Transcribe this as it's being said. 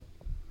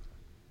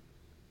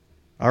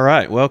All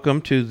right,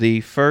 welcome to the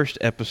first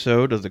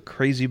episode of the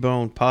Crazy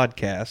Bone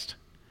podcast.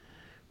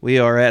 We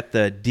are at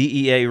the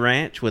DEA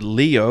Ranch with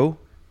Leo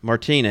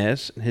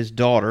Martinez and his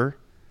daughter,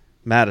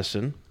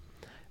 Madison.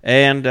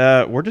 And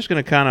we're just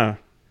going to kind of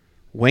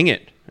wing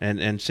it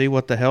and see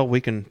what the hell we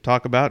can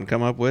talk about and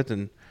come up with.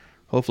 And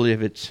hopefully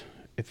if it's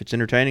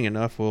entertaining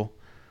enough, we'll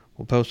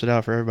post it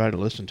out for everybody to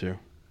listen to.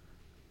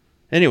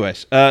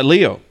 Anyways,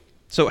 Leo,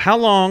 so how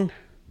long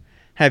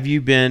have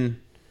you been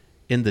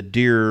in the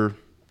deer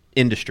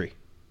industry?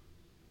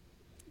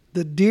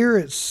 The deer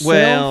itself?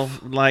 Well,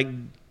 like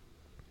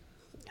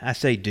I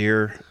say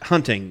deer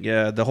hunting,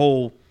 the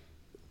whole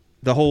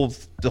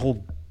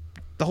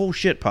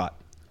shit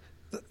pot.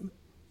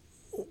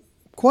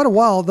 Quite a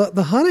while.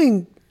 The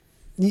hunting,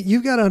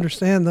 you got to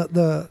understand that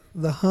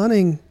the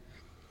hunting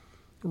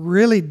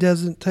really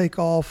doesn't take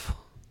off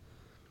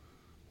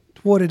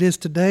what it is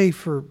today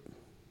for,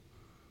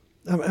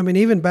 I mean,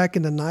 even back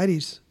in the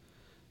 90s,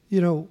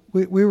 you know,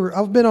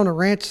 I've been on a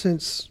ranch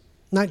since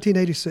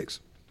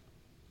 1986.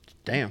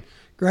 Damn.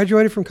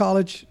 Graduated from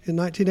college in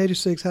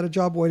 1986, had a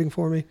job waiting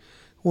for me.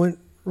 Went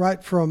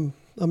right from,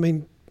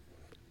 2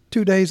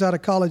 days out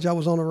of college, I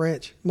was on a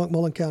ranch,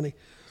 McMullen County.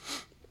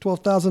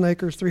 12,000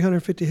 acres,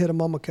 350 head of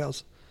mama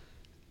cows.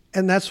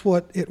 And that's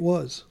what it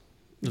was.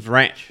 It was a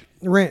ranch.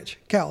 Ranch,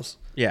 cows.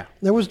 Yeah.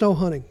 There was no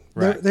hunting.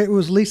 Right. It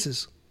was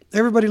leases.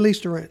 Everybody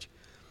leased a ranch.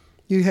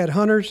 You had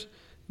hunters,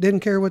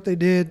 didn't care what they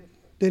did,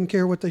 didn't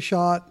care what they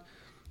shot.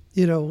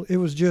 You know, it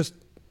was just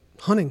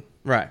hunting.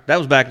 Right. That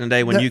was back in the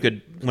day when you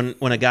could,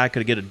 when a guy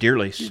could get a deer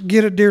lease.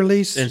 Get a deer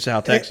lease. In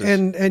South Texas.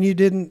 And you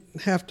didn't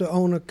have to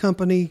own a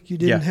company. You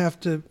didn't have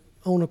to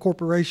own a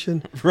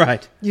corporation.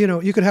 Right. You know,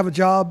 you could have a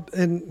job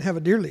and have a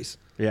deer lease.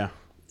 Yeah.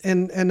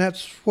 And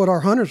that's what our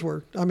hunters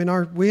were. I mean,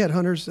 we had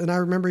hunters, and I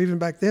remember even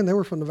back then, they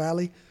were from the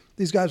valley.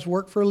 These guys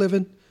worked for a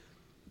living.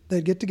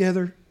 They'd get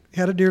together,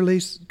 had a deer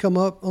lease, come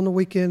up on the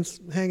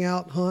weekends, hang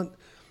out, hunt.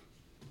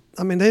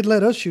 I mean, they'd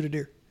let us shoot a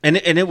deer. And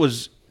it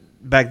was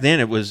back then.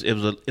 It was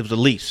a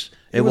lease.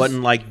 It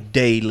wasn't like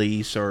day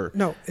lease or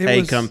no.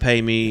 Come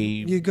pay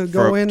me. You could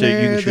go in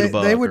there. You can shoot a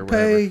buck they would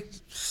pay whatever.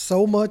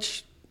 So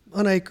much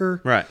an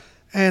acre. Right.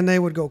 And they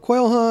would go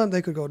quail hunt.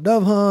 They could go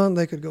dove hunt.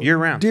 They could go year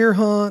round deer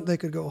hunt. They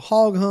could go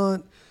hog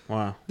hunt.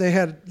 Wow. They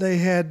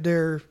had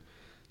their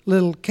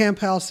little camp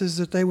houses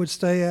that they would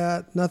stay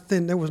at.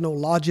 Nothing. There was no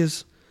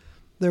lodges.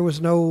 There was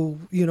no,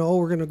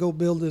 we're going to go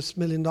build this $1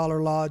 million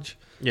lodge.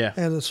 Yeah.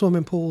 And the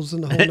swimming pools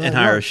and the whole and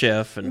hire a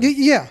chef. And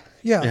Yeah.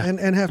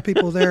 And have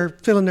people there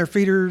filling their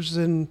feeders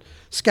and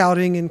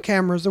scouting and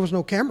cameras. There was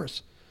no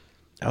cameras.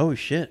 Oh,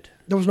 shit.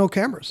 There was no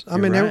cameras. I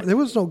mean, there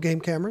was no game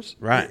cameras.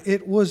 Right.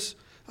 It was,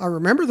 I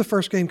remember the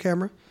first game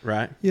camera.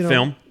 Right.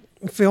 Film.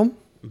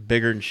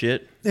 Bigger than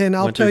shit. And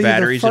I'll Went tell through you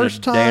batteries the first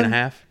in a time. day and a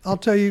half. I'll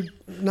tell you,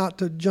 not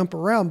to jump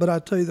around, but I'll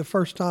tell you the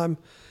first time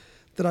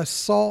that I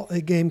saw a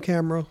game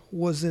camera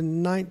was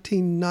in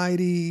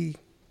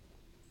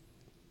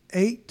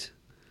 1998.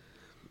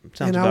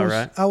 Sounds about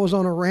right. I was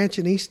on a ranch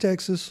in East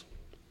Texas,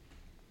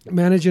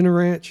 managing a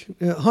ranch,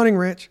 hunting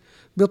ranch,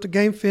 built a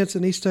game fence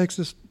in East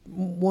Texas,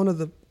 one of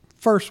the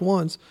first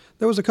ones.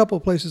 There was a couple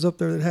of places up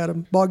there that had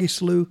them. Boggy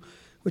Slough,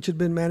 which had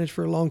been managed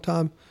for a long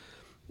time.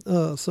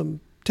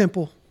 Some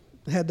Temple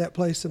had that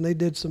place, and they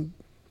did some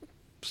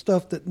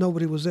stuff that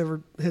nobody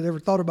had ever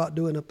thought about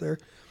doing up there.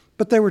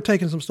 But they were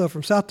taking some stuff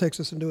from South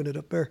Texas and doing it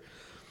up there.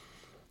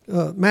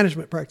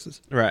 Management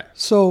practices. Right.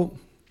 So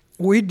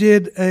we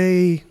did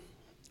a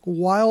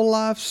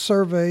wildlife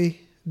survey,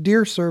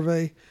 deer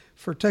survey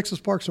for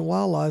Texas Parks and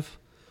Wildlife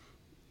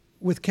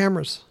with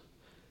cameras,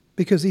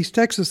 because East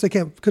Texas, they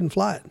couldn't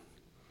fly it.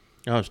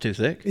 Oh, it's too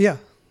thick? Yeah.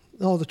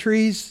 All the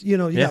trees, you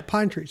got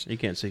pine trees. You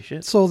can't see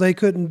shit. So they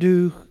couldn't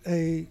do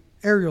a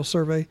aerial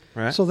survey.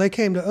 Right. So they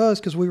came to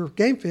us because we were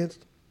game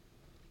fenced,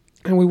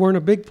 and we weren't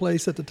a big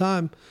place at the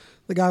time.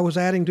 The guy was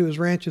adding to his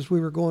ranch as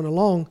we were going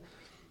along.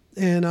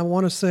 And I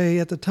want to say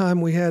at the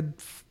time we had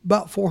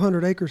about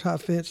 400 acres high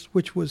fenced,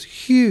 which was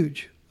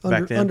huge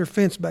under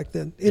fence back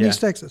then in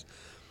East Texas.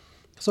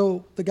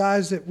 So the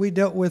guys that we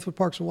dealt with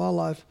Parks and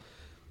Wildlife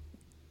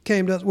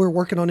came to us. We were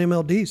working on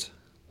MLDs,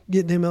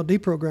 getting the MLD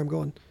program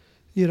going.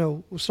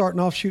 Starting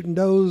off shooting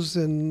does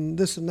and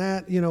this and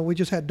that. We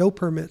just had doe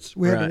permits.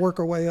 We had to work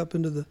our way up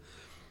into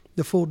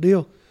the full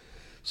deal.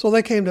 So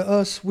they came to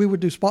us. We would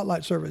do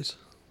spotlight surveys.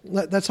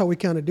 That's how we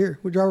counted deer.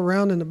 We drive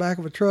around in the back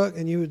of a truck,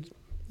 and you would,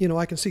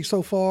 I can see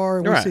so far,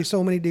 and we see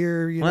so many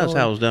deer. That's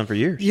how it was done for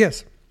years.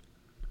 Yes.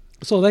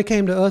 So they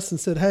came to us and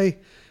said, hey,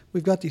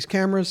 we've got these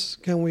cameras.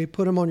 Can we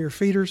put them on your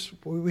feeders?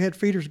 We had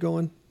feeders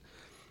going.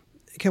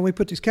 Can we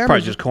put these cameras?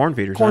 Probably just corn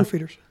feeders. Corn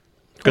feeders.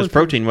 Because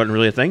protein wasn't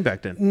really a thing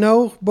back then.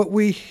 No, but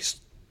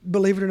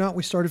believe it or not,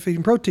 we started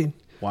feeding protein.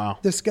 Wow.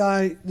 This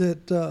guy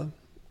that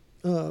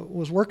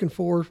was working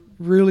for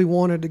really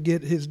wanted to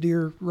get his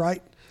deer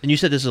right. And you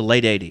said this is the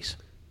late 80s.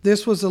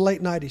 This was the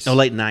late 90s. Oh,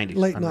 late 90s.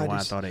 Late I don't 90s. know why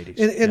I thought 80s.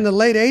 In the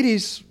late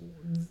 80s,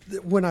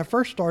 when I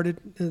first started,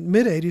 in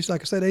mid 80s,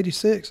 like I said,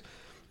 86,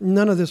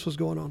 none of this was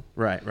going on.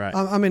 Right.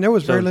 I mean, there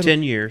was very little.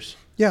 10 years.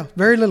 Yeah,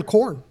 very little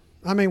corn.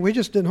 I mean, we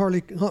just didn't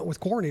hardly hunt with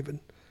corn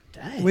even.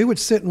 Dang. We would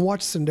sit and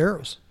watch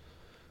senderos.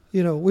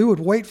 We would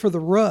wait for the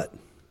rut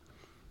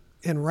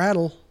and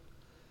rattle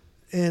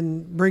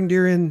and bring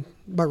deer in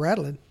by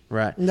rattling.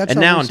 Right. And that's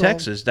And how now we in saw-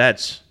 Texas,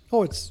 that's.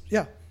 it's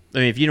yeah. I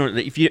mean, if you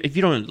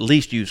don't at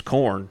least use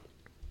corn,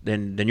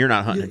 then you're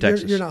not hunting in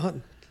Texas. You're not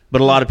hunting.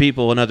 But a lot of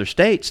people in other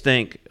states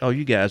think, oh,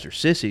 you guys are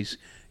sissies.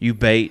 You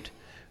bait.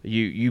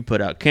 You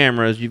put out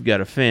cameras. You've got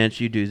a fence.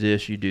 You do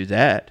this. You do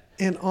that.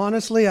 And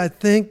honestly, I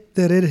think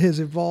that it has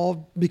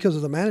evolved because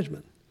of the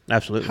management.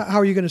 Absolutely. How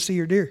are you going to see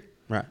your deer?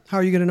 Right. How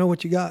are you going to know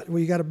what you got? Well,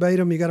 you got to bait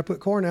them. You got to put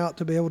corn out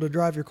to be able to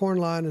drive your corn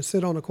line and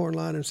sit on the corn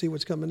line and see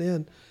what's coming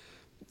in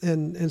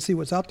and see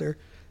what's out there.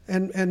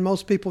 And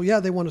most people,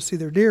 they want to see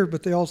their deer,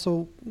 but they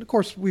also, of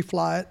course, we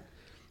fly it,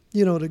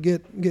 to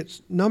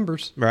get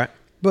numbers. Right.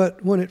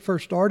 But when it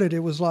first started, it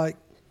was like,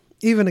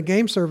 even a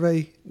game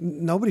survey,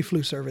 nobody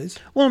flew surveys.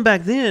 Well, and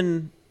back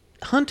then,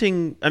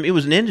 hunting, I mean, it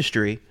was an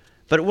industry,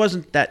 but it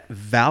wasn't that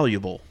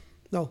valuable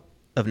No,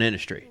 of an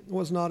industry. it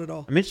was not at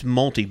all. I mean, it's a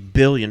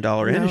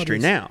multi-billion-dollar industry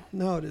now.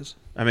 No, it is.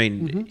 I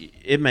mean,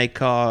 it may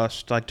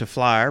cost, like to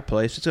fly our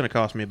place, it's going to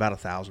cost me about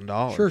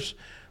 $1,000. Sure.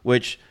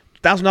 Which,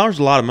 $1,000 is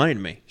a lot of money to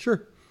me.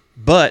 Sure.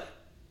 But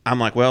I'm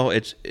like, well,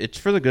 it's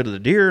for the good of the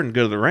deer and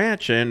good of the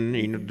ranch,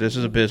 and this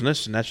is a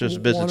business, and that's just a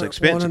business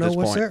expense Wanna at this know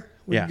what's point. there.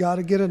 We've got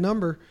to get a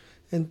number,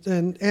 and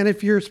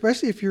if you're,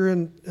 especially if you're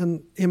in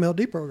an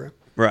MLD program,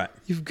 Right.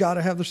 you've got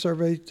to have the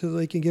survey so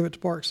they can give it to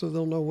parks so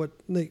they'll know what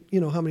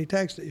how many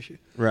tags to issue.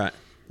 Right.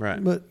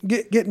 Right. But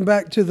getting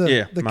back to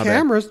the my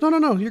cameras,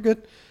 no, you're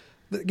good.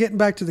 Getting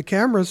back to the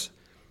cameras,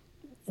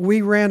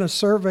 we ran a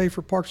survey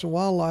for Parks and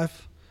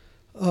Wildlife,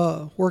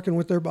 working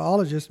with their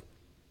biologists,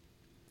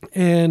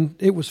 and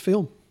it was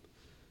film.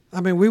 I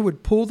mean, we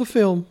would pull the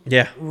film,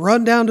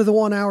 run down to the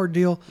 1 hour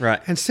deal,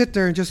 Right. and sit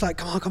there and just like,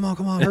 come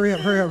on, hurry up.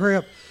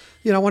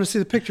 I want to see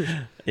the pictures.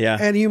 Yeah.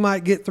 And you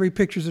might get 3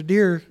 pictures of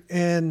deer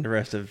and The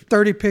rest of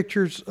 30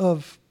 pictures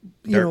of,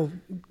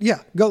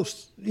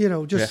 ghosts,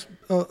 just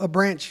a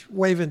branch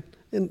waving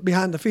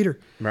behind the feeder.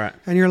 Right.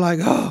 And you're like,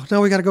 oh,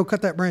 now we got to go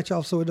cut that branch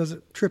off so it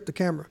doesn't trip the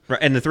camera. Right.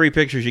 And the 3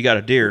 pictures you got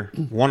of deer,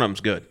 one of them's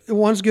good.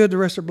 One's good, the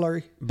rest are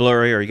blurry.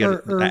 Blurry, or you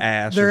got Or the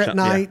ass they're or at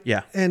something. night,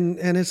 Yeah. and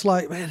it's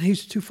like, man,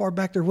 he's too far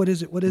back there. What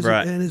is it?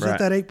 Right, And is right.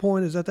 that 8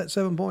 point? Is that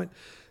 7 point?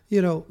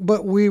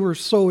 But we were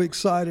so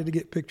excited to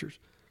get pictures.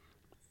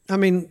 I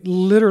mean,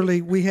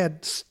 literally, we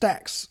had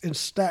stacks and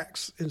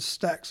stacks and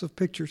stacks of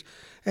pictures,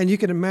 and you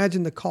can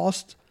imagine the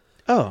cost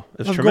Oh,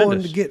 it's of tremendous.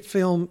 going to get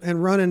film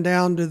and running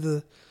down to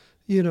the,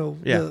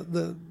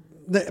 the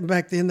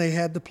back then they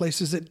had the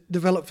places that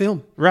develop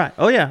film. Right.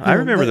 Oh yeah, I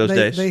remember those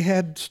days. They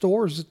had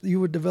stores that you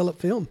would develop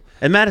film.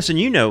 And Madison,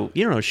 you don't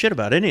know shit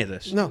about any of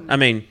this. No. I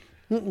mean,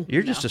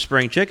 you're just a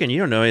spring chicken. You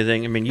don't know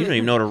anything. I mean, you don't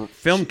even know what a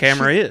film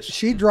camera is.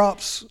 She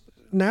drops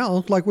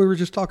now, like we were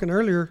just talking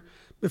earlier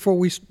before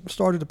we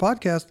started the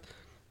podcast.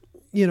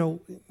 You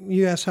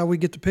asked how we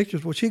get the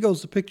pictures. Well, she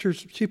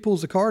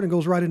pulls the card and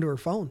goes right into her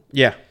phone.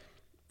 Yeah.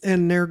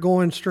 And they're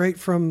going straight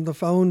from the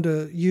phone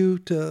to you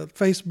to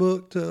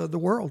Facebook to the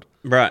world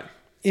Right.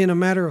 in a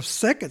matter of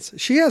seconds.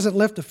 She hasn't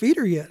left the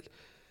feeder yet.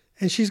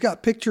 And she's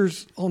got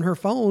pictures on her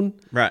phone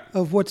Right.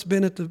 of what's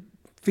been at the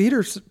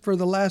feeder for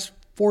the last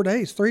 4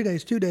 days, 3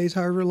 days, 2 days,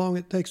 however long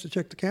it takes to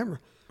check the camera.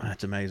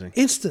 That's amazing.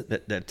 Instant.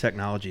 That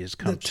technology has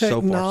come The so far,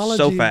 so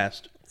technology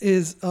fast.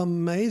 is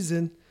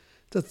amazing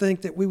to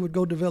think that we would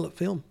go develop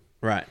film.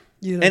 Right.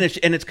 You know. And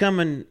it's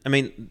coming. I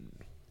mean,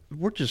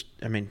 at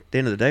the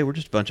end of the day, we're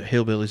just a bunch of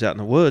hillbillies out in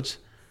the woods.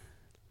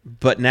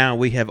 But now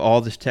we have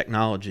all this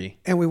technology.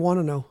 And we want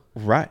to know.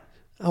 Right.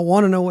 I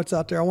want to know what's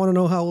out there. I want to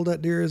know how old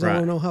that deer is. I Right.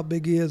 want to know how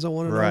big he is. I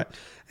want to Right.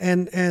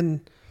 know.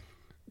 And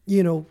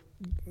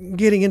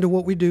getting into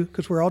what we do,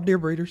 because we're all deer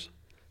breeders,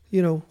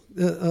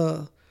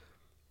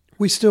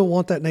 we still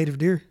want that native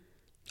deer.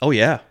 Oh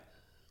yeah.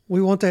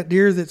 We want that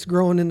deer that's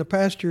growing in the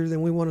pasture.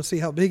 Then we want to see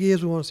how big he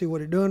is. We want to see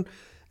what he's doing.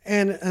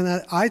 And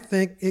I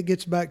think it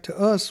gets back to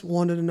us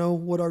wanting to know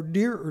what our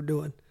deer are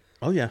doing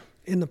Oh yeah.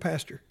 in the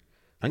pasture.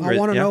 I agree.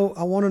 want to Yeah. know.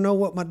 I want to know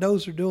what my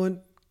does are doing,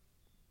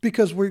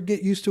 because we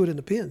get used to it in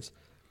the pens.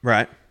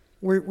 Right.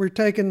 We're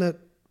taking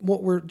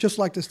what we're just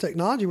like this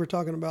technology we're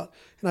talking about,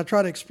 and I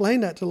try to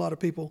explain that to a lot of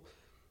people.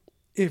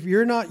 If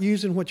you're not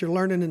using what you're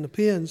learning in the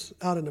pens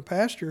out in the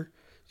pasture,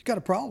 you got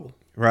a problem.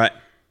 Right.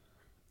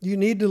 You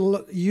need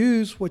to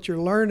use what you're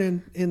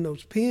learning in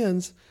those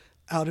pens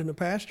out in the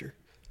pasture.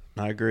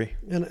 I agree.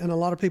 And a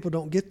lot of people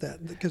don't get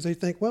that because they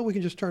think, well, we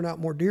can just turn out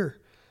more deer.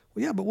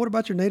 Well, yeah, but what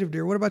about your native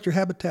deer? What about your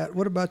habitat?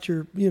 What about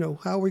your,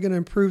 how are we going to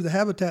improve the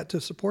habitat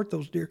to support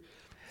those deer?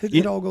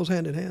 It all goes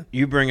hand in hand.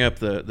 You bring up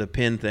the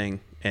pen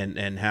thing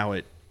and how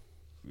it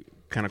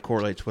kind of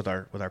correlates with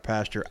our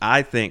pasture.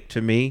 I think,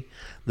 to me,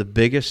 the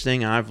biggest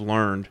thing I've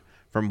learned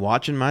from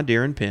watching my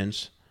deer in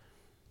pens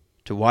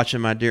to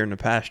watching my deer in the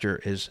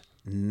pasture is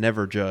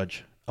never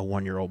judge a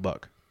 1-year-old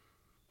buck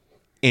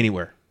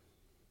anywhere.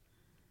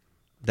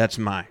 That's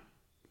one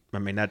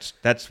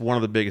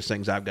of the biggest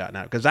things I've gotten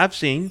out, because I've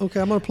seen.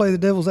 Okay, I'm going to play the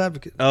devil's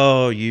advocate.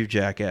 Oh, you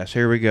jackass!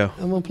 Here we go.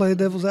 I'm going to play the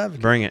devil's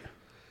advocate Bring it.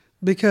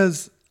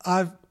 because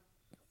I've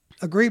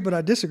agreed, but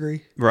I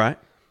disagree. Right.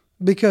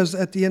 Because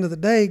at the end of the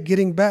day,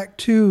 getting back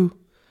to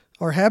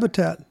our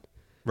habitat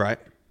Right.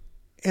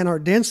 and our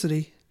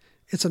density,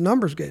 it's a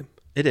numbers game.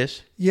 It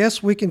is.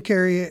 Yes, we can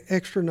carry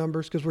extra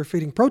numbers because we're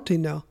feeding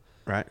protein now,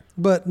 Right.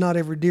 but not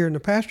every deer in the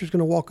pasture is going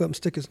to walk up and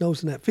stick his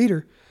nose in that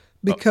feeder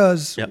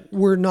because Yep.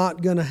 we're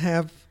not going to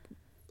have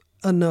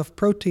enough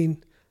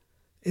protein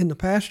in the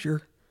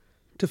pasture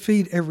to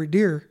feed every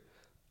deer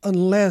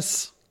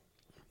unless,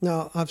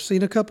 now I've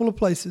seen a couple of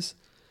places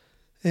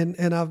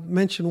and I've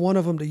mentioned one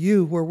of them to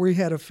you where we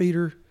had a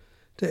feeder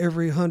to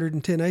every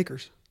 110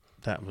 acres.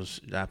 That was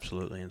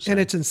absolutely insane. And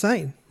it's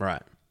insane.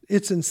 right.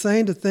 It's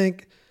insane to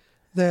think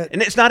that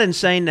And it's not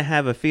insane to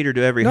have a feeder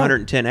to every No.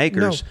 110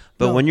 acres, No.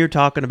 but No. when you're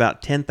talking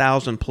about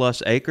 10,000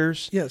 plus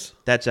acres, yes,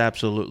 that's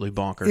absolutely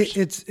bonkers.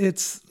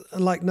 it's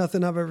like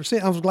nothing I've ever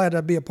seen. I was glad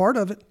I'd be a part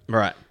of it.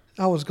 right.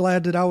 I was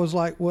glad that I was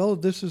like, well,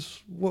 this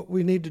is what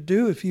we need to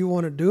do if you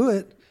want to do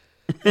it.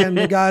 And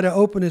the guy to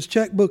open his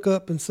checkbook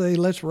up and say,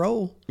 let's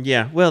roll.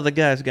 Yeah. Well, the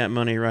guy's got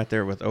money right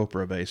there with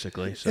Oprah,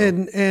 basically. So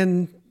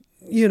And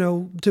you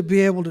know, to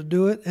be able to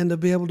do it and to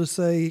be able to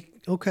say,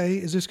 okay,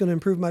 is this going to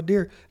improve my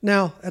deer?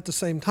 Now, at the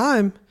same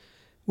time,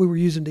 we were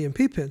using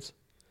DMP pins.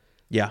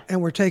 yeah.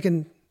 And we're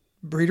taking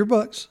breeder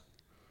bucks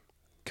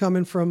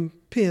coming from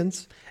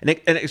pins. And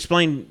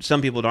explain.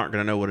 Some people aren't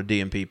going to know what a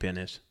DMP pin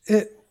is.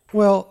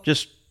 Well,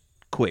 Just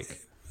quick.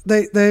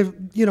 they've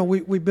you know,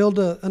 we build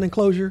an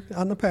enclosure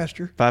out in the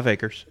pasture 5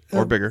 acres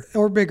or bigger.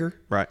 or bigger,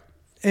 Right.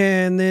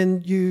 and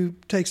then you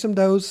take some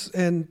does,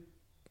 and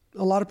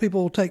a lot of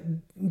people will take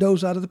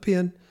does out of the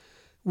pen.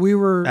 We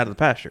were Out of the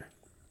pasture.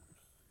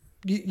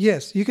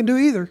 yes, you can do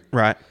either.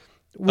 Right.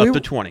 We Up to were-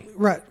 20.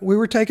 Right, we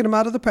were taking them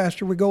out of the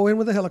pasture. We go in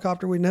with a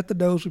helicopter, we net the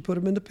does, we put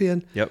them in the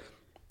pen, Yep.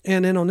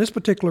 and then on this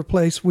particular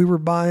place, we were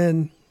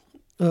buying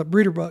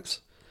breeder bucks,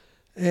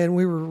 and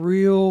we were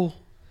real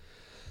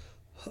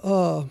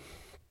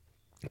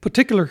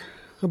particular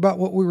about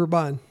what we were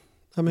buying.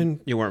 I mean,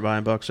 You weren't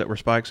buying bucks that were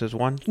spikes as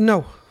one?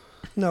 no.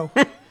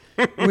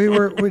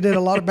 We did a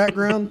lot of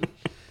background.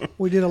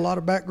 We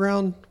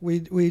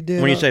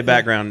did When you say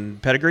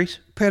background, pedigrees?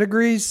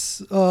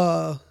 pedigrees,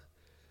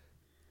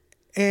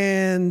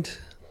 and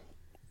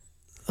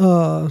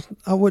I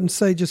wouldn't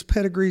say just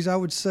pedigrees. I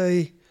would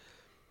say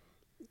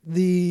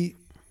the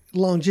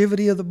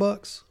longevity of the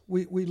bucks.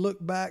 We look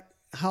back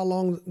how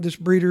long this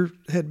breeder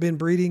had been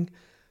breeding,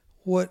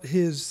 what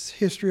his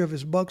history of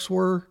his bucks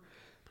were.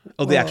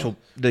 Oh,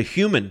 the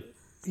human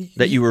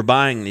that you were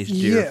buying these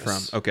deer Yes.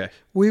 from. Okay.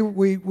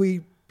 We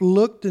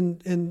looked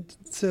and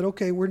said,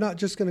 okay, we're not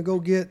just going to go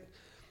get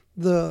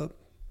the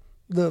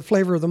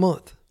flavor of the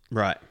month.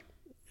 Right.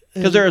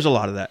 Because there is a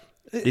lot of that.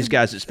 These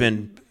guys that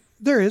spend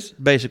There is.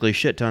 basically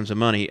shit tons of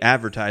money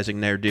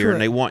advertising their deer, Correct.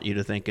 and they want you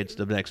to think it's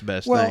the next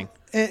best Well, thing.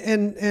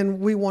 and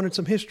we wanted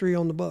some history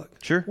on the buck.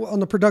 Sure. On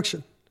the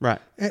production. Right.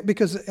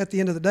 Because at the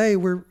end of the day,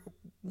 we're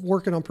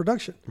working on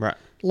production. Right.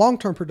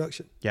 Long-term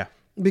production. Yeah.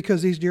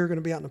 Because these deer are going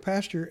to be out in the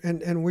pasture,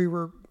 and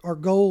our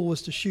goal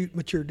was to shoot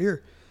mature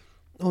deer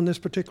on this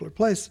particular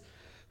place.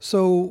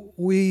 So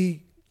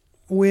we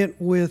went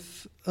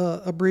with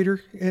a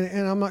breeder,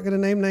 and I'm not going to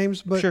name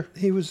names, but Sure.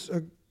 he was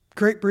a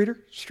great breeder,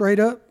 straight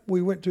up.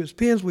 We went to his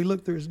pens, we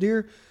looked through his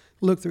deer,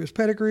 looked through his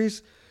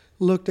pedigrees,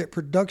 looked at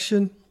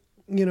production.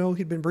 You know,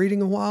 he'd been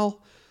breeding a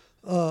while,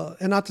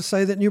 and not to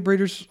say that new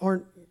breeders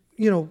aren't,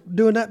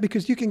 doing that,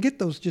 because you can get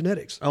those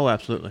genetics. Oh,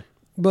 absolutely.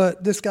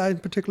 But this guy in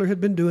particular had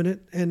been doing it,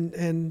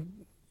 and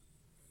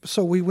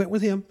so we went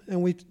with him,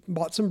 and we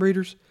bought some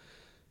breeders,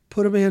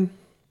 put them in,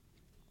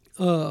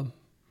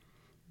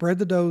 bred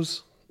the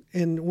does,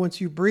 and once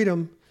you breed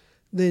them,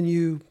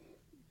 then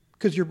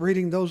because you're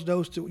breeding those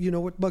does to,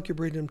 what buck you're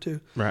breeding them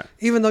to. Right.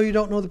 Even though you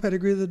don't know the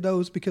pedigree of the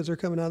does because they're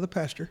coming out of the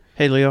pasture.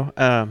 Hey, Leo,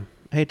 I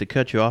hate to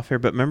cut you off here,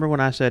 but remember when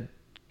I said,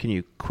 can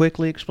you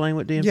quickly explain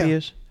what DMP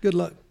is? Good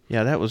luck.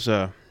 Yeah, that was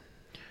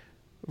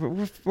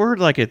we're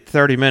like at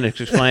 30 minutes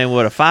explaining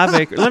what a 5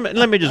 acre.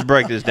 Let me just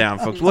break this down,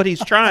 folks. What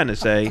he's trying to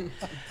say,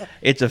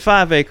 it's a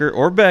 5 acre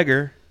or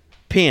bigger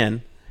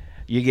pen.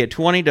 You get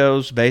 20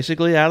 does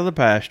basically out of the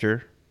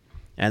pasture,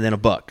 and then a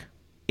buck.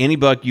 Any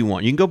buck you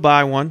want. You can go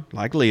buy one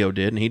like Leo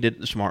did, and he did it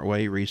the smart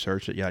way. He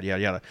researched it, yada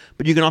yada yada.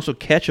 But you can also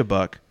catch a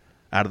buck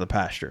out of the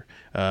pasture.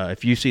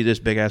 If you see this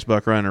big ass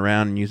buck running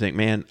around and you think,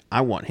 man,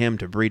 I want him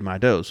to breed my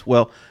does.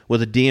 Well,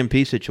 with a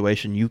DMP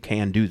situation, you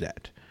can do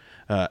that.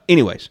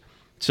 Anyways,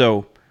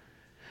 so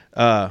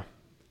hell,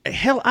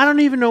 I don't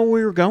even know where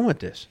we were going with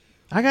this.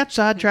 I got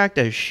sidetracked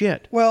as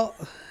shit. Well,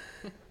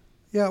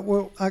 yeah.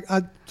 Well,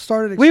 I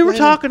started. We were explaining-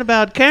 talking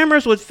about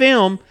cameras with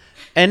film,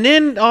 and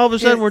then all of a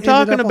sudden It we're ended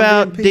talking up on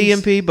about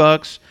DMPs. DMP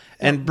bucks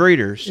and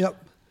breeders. Yep.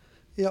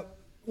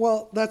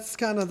 Well, that's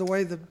kind of the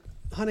way the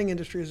hunting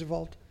industry has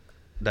evolved.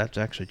 That's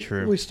actually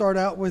true. We start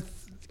out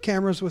with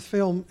cameras with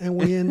film, and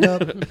we end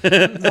up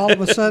all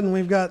of a sudden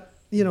we've got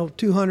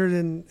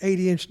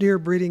 280-inch deer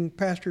breeding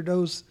pasture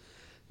does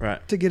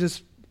Right. to get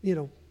us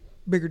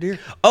bigger deer.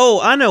 Oh,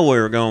 I know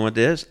where we're going with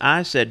this.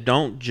 I said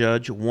don't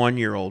judge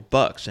 1-year-old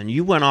bucks, and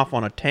you went off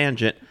on a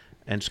tangent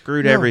and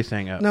screwed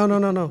everything up.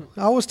 No.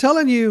 I was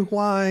telling you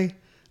why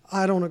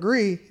I don't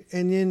agree,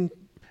 and then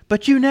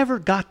But you never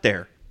got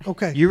there.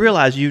 Okay. You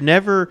realize you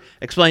never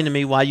explained to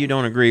me why you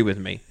don't agree with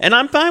me. And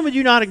I'm fine with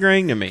you not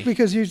agreeing to me.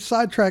 Because you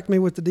sidetracked me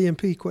with the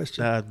DMP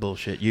question.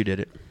 Bullshit. You did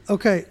it.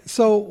 Okay,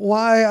 so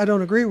why I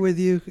don't agree with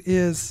you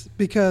is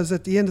because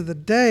at the end of the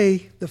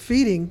day, the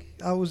feeding,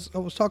 I was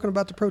talking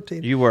about the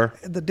protein. You were.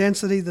 The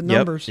density, the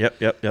numbers.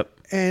 Yep.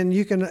 And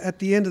you can, at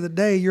the end of the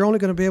day, you're only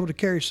going to be able to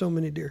carry so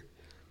many deer.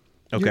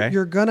 Okay.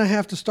 You're going to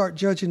have to start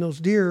judging those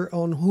deer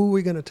on who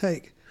we're going to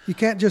take. You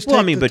can't just Well,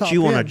 take I mean, the but top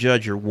you want to end.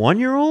 judge your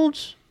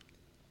 1-year-olds?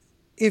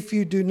 If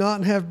you do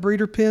not have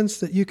breeder pens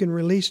that you can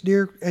release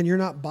deer and you're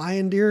not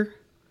buying deer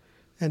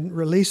and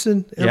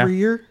releasing every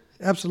year,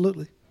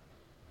 absolutely.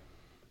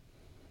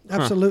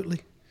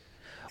 Absolutely.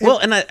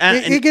 Well,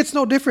 It gets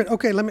no different.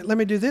 Okay, let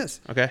me do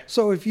this. Okay.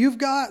 So if you've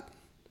got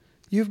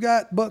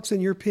bucks in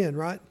your pen,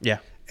 right? Yeah.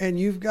 And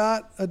you've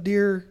got a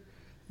deer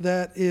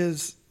that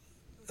is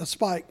a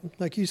spike,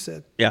 like you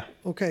said. Yeah.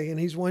 Okay, and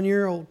he's 1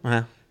 year old.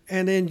 Uh-huh.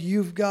 And then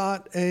you've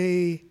got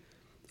a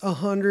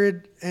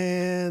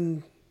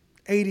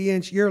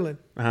 180-inch yearling,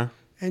 Uh-huh.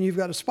 and you've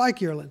got a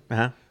spike yearling.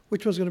 Uh-huh.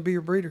 Which one's going to be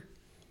your breeder?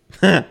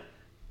 Well,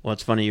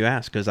 it's funny you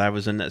ask because I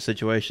was in that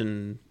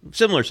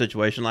similar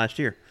situation last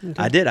year. Okay.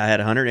 I did. I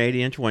had a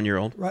 180-inch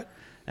 1-year-old. Right.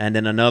 And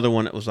then another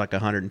one that was like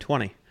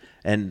 120.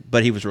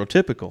 But he was real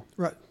typical.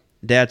 Right.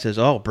 Dad says,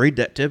 "Oh, breed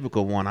that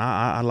typical one.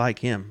 I like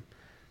him."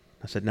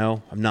 I said,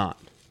 "No, I'm not.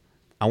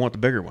 I want the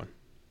bigger one."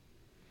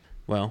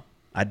 Well,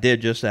 I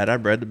did just that. I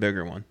bred the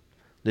bigger one.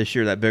 This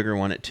year, that bigger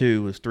one at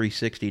 2 was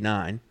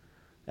 369,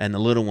 and the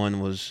little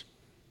one was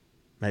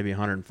maybe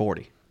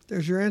 140.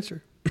 There's your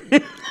answer.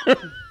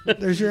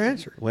 There's your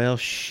answer. Well,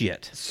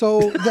 shit.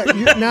 So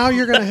now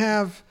you're going to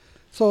have,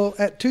 so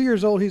at 2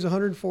 years old, he's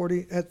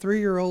 140. At 3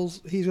 year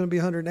olds, he's going to be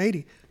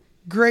 180.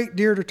 Great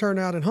deer to turn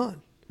out and hunt.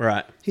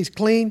 Right. He's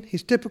clean.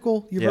 He's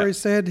typical. You've already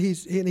said he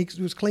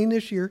was clean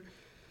this year.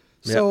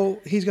 So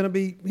he's going to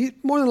be,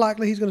 more than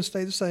likely, he's going to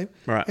stay the same.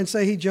 Right. And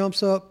say he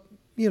jumps up,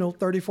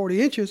 30,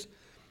 40 inches.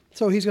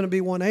 So he's going to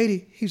be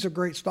 180. He's a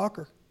great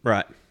stalker.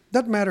 Right.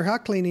 Doesn't matter how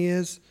clean he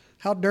is,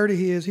 how dirty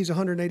he is. He's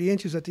 180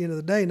 inches at the end of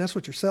the day, and that's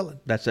what you're selling.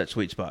 That's that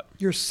sweet spot.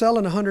 You're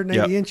selling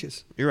 180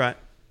 inches. You're right.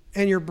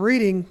 And you're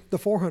breeding the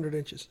 400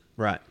 inches.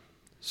 Right.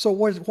 So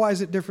why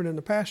is it different in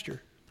the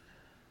pasture?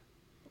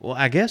 Well,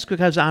 I guess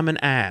because I'm an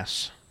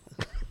ass.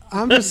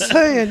 I'm just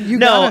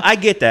saying. I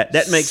get that.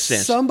 That makes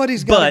sense.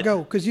 Somebody's got to go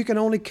because you can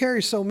only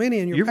carry so many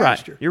in your You're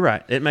pasture. Right. You're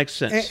right. It makes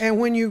sense. And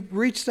when you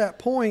reach that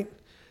point,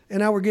 and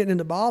now we're getting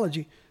into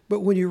biology,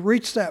 but when you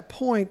reach that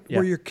point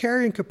where your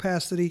carrying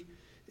capacity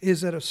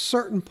is at a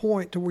certain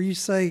point to where you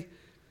say,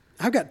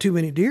 I've got too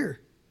many deer.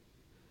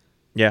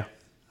 Yeah.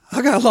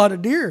 I got a lot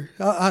of deer.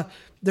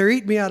 They're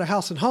eating me out of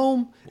house and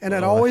home, and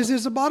that always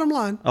is the bottom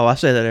line. Oh, I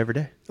say that every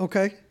day.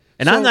 Okay.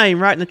 And I'm not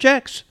even writing the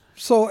checks.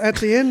 So at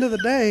the end of the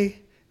day,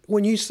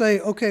 when you say,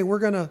 okay, we're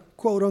going to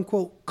quote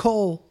unquote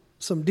cull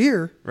some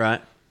deer,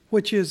 Right.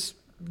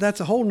 That's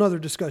a whole nother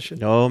discussion.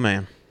 Oh,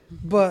 man.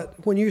 But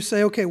when you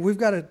say, okay, we've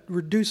got to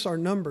reduce our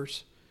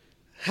numbers,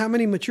 how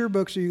many mature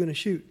bucks are you going to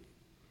shoot?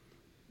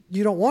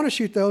 You don't want to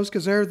shoot those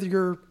because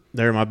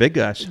they're my big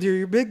guys. They're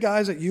your big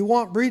guys that you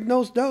want breeding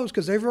those does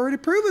because they've already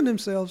proven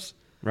themselves.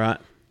 Right.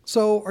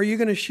 So are you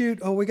going to shoot,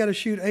 we got to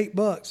shoot 8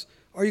 bucks.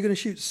 Are you going to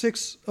shoot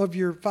 6 of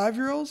your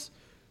 5-year-olds?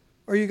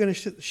 Or are you going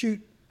to shoot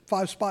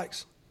 5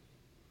 spikes?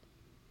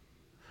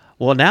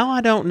 Well, now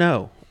I don't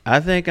know. I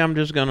think I'm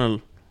just going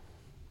to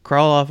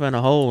crawl off in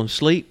a hole and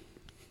sleep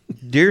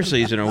deer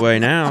season away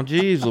now.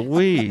 Jeez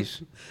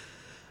Louise.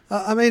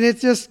 It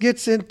just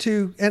gets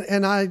into,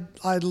 and I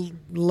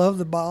love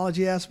the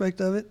biology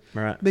aspect of it.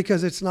 Right.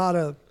 Because it's not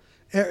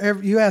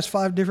you ask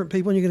 5 different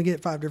people and you're going to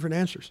get 5 different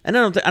answers. And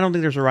I don't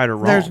think there's a right or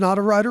wrong. There's not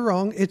a right or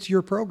wrong. It's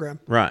your program.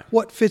 Right.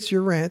 What fits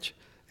your ranch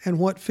and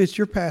what fits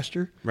your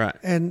pasture. Right.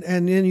 And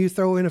then you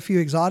throw in a few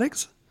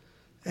exotics,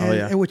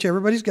 and which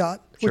everybody's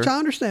got, which Sure. I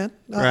understand.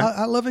 Right.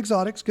 I love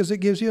exotics because it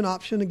gives you an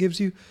option. It gives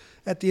you,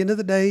 at the end of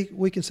the day,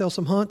 we can sell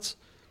some hunts,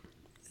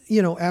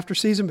 after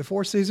season,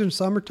 before season,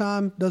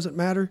 summertime, doesn't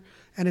matter.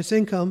 And it's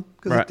income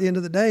because Right. at the end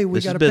of the day, we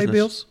This got is to pay business.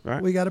 bills.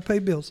 Right. We got to pay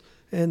bills.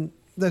 And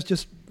that's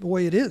just the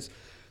way it is.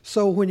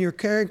 So when your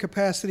carrying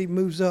capacity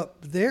moves up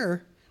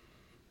there,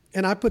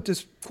 and I put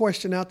this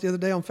question out the other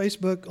day on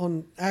Facebook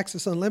on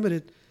Axis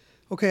Unlimited.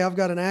 Okay, I've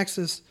got an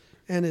Axis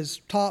and his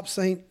tops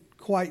ain't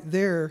quite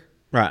there.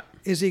 Right.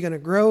 Is he going to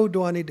grow?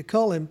 Do I need to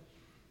cull him?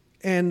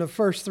 And the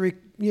first 3,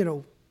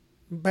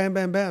 bam,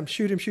 bam, bam,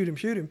 shoot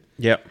him.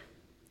 Yep.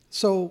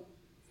 So,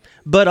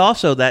 But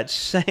also that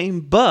same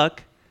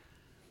buck,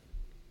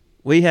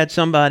 we had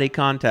somebody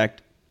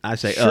contact,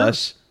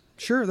 us.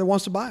 Sure, that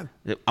wants to buy him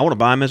I want to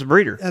buy him as a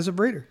breeder as a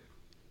breeder.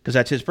 because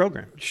that's his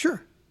program.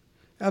 Sure,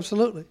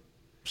 absolutely.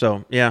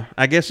 So, yeah,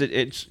 I guess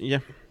it's.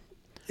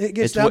 It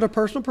gets It's down what- to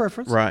personal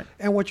preference, Right.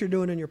 and what you're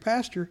doing in your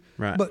pasture.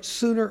 Right. But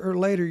sooner or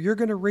later, you're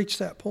going to reach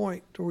that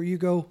point to where you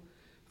go,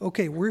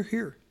 okay, we're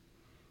here.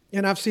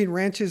 And I've seen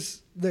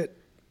ranches that,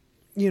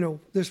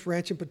 this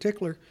ranch in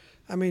particular,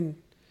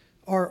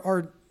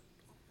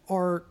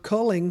 are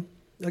culling,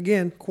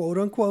 again, quote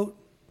unquote,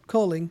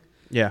 culling,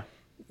 Yeah.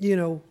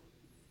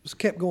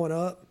 kept going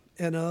up.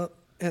 and up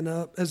and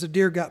up as the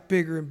deer got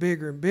bigger and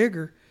bigger and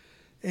bigger.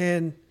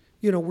 And,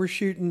 we're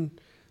shooting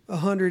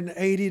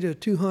 180 to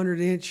 200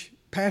 inch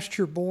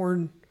pasture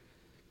born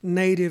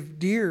native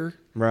deer.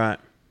 Right.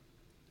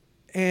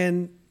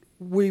 And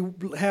we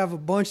have a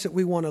bunch that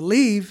we want to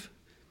leave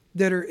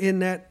that are in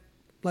that,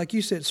 like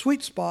you said,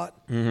 sweet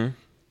spot. Mm-hmm.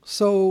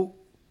 So,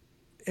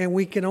 and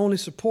we can only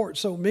support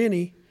so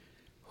many.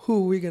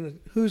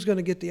 Who's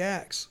gonna get the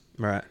axe?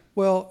 Right.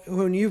 Well,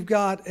 when you've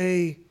got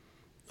a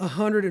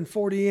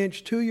 140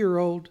 inch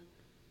 2-year-old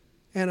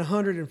and a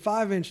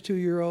 105 inch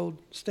 2-year-old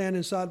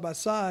standing side by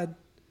side,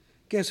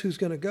 guess who's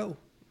going to go?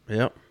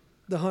 Yep.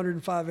 The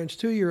 105 inch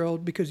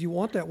 2-year-old, because you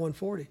want that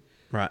 140.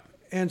 Right.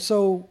 And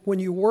so when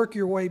you work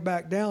your way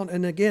back down,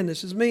 and again,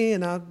 this is me,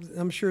 and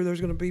I'm sure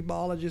there's going to be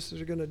biologists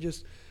that are going to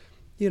just,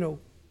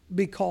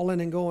 be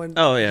calling and going,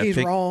 oh yeah, he's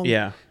wrong.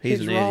 Yeah,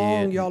 he's an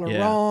wrong. idiot. Y'all are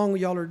wrong.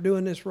 Y'all are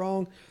doing this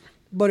wrong.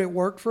 But it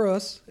worked for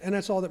us, and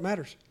that's all that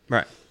matters.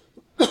 Right.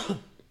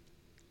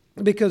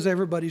 Because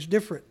everybody's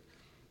different.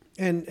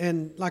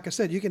 And like I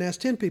said, you can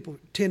ask 10 people,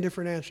 10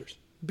 different answers.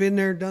 Been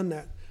there, done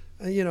that.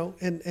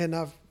 And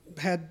I've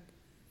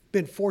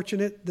been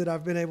fortunate that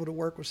I've been able to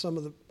work with some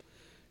of the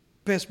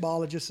best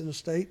biologists in the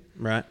state.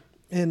 Right.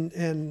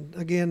 And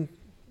again,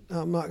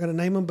 I'm not going to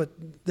name them, but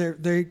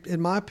they in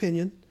my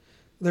opinion,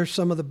 they're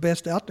some of the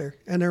best out there,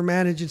 and they're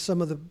managing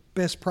some of the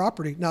best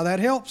property. Now that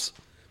helps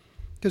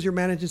because you're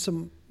managing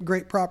some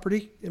great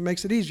property. It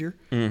makes it easier.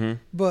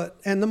 Mm-hmm.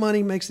 And the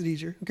money makes it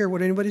easier. I don't care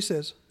what anybody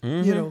says.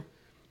 Mm-hmm.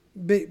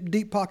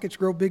 Deep pockets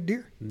grow big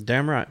deer.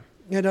 Damn right.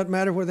 It doesn't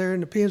matter whether they're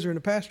in the pens or in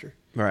the pasture.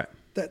 Right.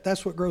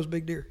 That's what grows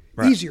big deer.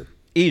 Right.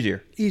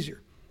 Easier.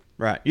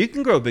 Right. You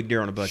can grow a big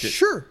deer on a budget.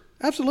 Sure.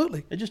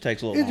 Absolutely. It just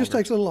takes a little longer. It just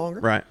takes a little longer.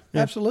 Right.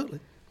 Yeah. Absolutely.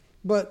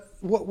 But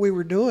what we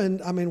were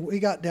doing, we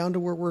got down to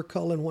where we're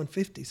culling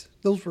 150s.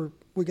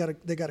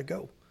 They got to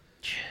go.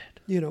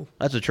 Shit.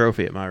 That's a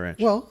trophy at my ranch.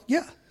 Well,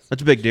 yeah.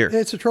 That's a big deer.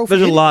 It's a trophy.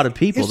 There's a lot of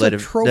people that'll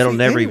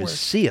never anywhere. even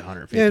see a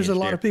 150. There's a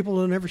lot of people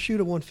that'll never shoot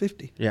a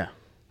 150. Yeah.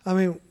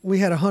 We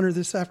had a hunter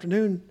this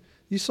afternoon.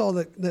 You saw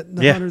the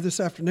hunter this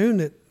afternoon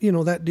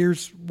that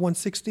deer's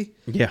 160.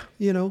 Yeah.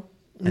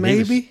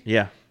 Maybe.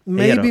 Yeah.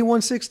 Maybe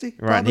 160.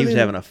 Right. And he was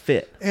having a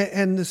fit.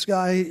 And this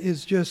guy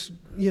is just,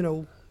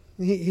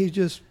 he's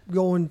just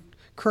going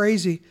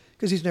crazy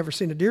because he's never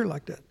seen a deer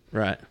like that.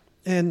 Right.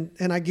 And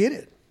I get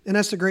it. And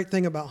that's the great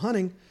thing about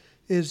hunting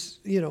is,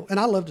 and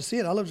I love to see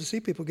it. I love to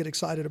see people get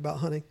excited about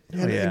hunting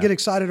and get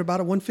excited about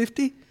a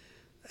 150.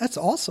 That's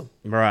awesome.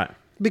 Right.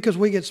 Because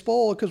we get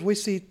spoiled because we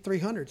see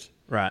 300s.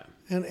 Right.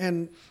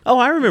 And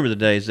I remember the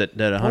days that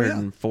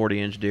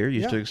 140 inch deer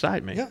used to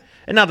excite me. Yeah.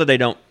 And not that they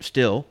don't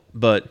still,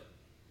 but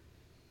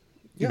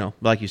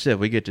like you said,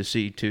 we get to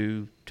see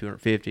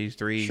 250s,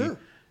 3. Sure.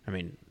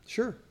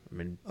 Sure.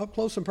 Up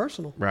close and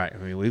personal. Right.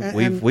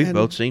 We've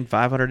both seen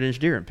 500 inch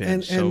deer in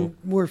pens. And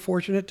we're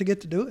fortunate to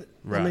get to do it.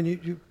 Right.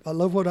 I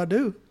love what I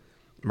do.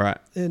 Right.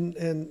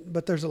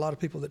 But there's a lot of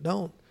people that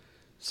don't.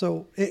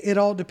 So it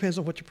all depends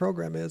on what your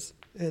program is.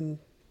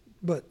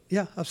 But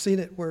yeah, I've seen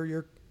it where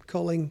you're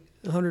culling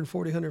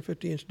 140,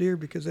 150 inch deer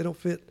because they don't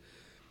fit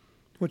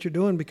what you're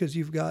doing because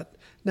you've got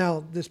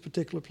now this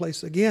particular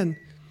place again,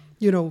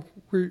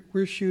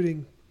 we're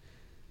shooting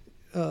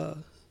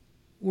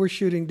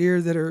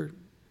deer that are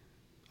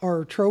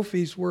our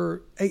trophies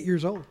were 8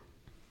 years old.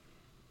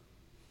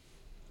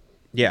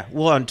 Yeah.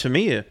 Well, and to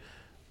me,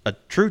 a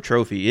true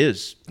trophy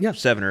is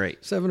 7 or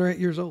 8. 7 or 8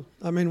 years old.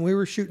 We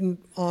were shooting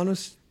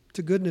honest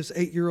to goodness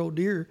 8-year-old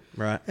deer.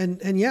 Right.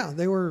 And yeah,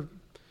 they were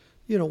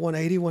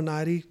 180,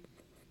 190,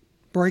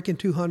 breaking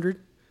 200.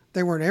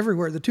 They weren't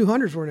everywhere. The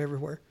 200s weren't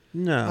everywhere.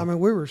 No.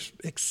 We were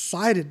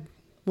excited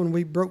when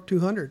we broke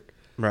 200.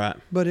 Right.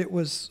 But it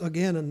was,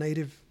 again, a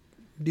native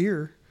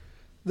deer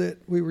that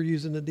we were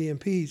using the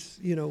DMPs,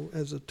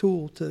 as a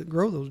tool to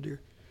grow those deer.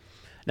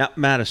 Now,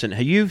 Madison,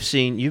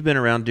 you've been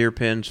around deer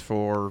pens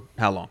for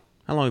how long?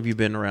 How long have you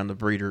been around the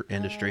breeder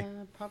industry?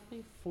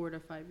 Probably 4 to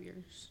 5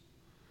 years.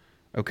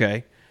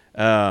 Okay.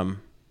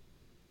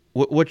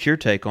 What's your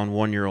take on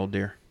 1-year-old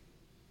deer?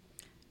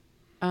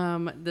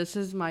 This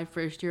is my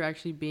first year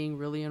actually being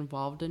really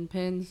involved in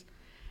pens,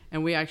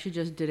 and we actually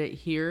just did it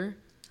here.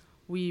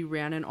 We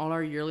ran in all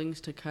our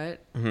yearlings to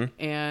cut,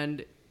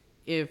 and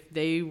if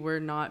they were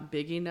not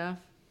big enough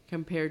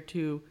compared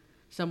to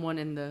someone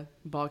in the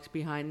box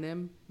behind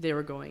them, they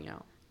were going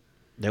out.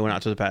 They went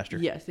out to the pasture?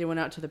 Yes, they went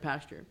out to the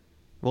pasture.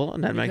 Well,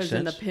 and that makes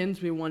sense. Because in the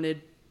pens, we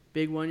wanted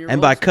big 1-year-olds.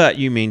 And by cut,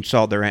 you mean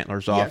sawed their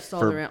antlers off? Yes,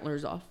 sawed their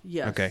antlers off,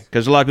 yes. Okay,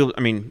 because a lot of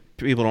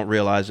people don't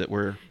realize that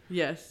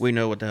Yes. we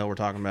know what the hell we're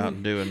talking about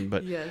and doing,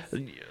 but yes.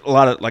 A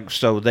lot of,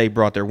 so they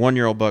brought their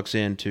 1-year-old bucks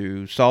in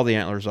to saw the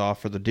antlers off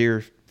for the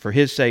deer, for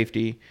his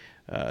safety,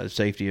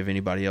 safety of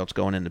anybody else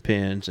going in the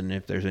pens, and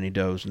if there's any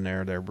does in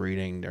there, they're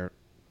breeding,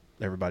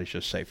 everybody's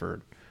just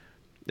safer.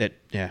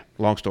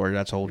 Long story,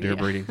 that's a whole deer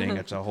breeding thing.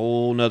 That's a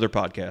whole nother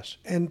podcast.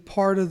 And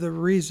part of the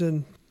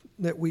reason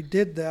that we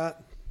did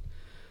that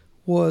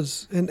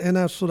was, and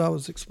that's what I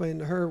was explaining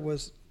to her,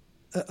 was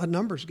a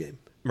numbers game.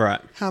 Right.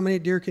 How many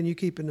deer can you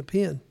keep in the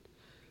pen?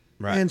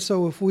 Right. And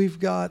so if we've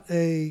got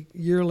a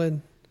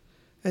yearling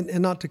and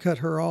not to cut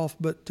her off,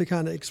 but to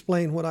kind of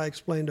explain what I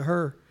explained to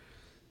her,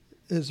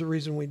 is the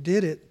reason we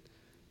did it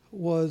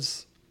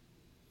was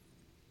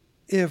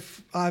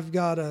if I've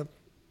got a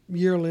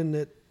yearling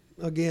that,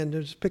 again,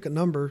 just pick a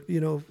number,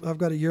 I've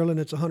got a yearling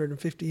that's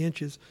 150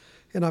 inches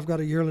and I've got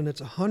a yearling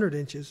that's 100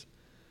 inches.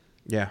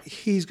 Yeah.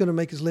 He's going to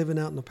make his living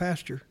out in the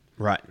pasture.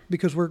 Right.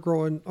 Because we're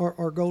growing,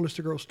 our goal is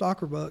to grow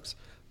stocker bucks,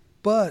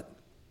 but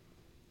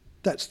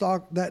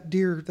that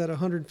deer, that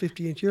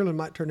 150 inch yearling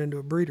might turn into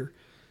a breeder.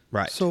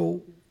 Right.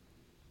 So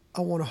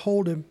I want to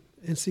hold him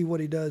and see what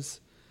he does.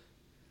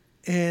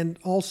 And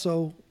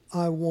also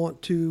we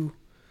want to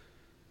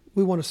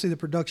see the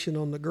production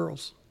on the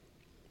girls.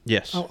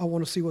 Yes. I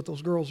want to see what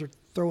those girls are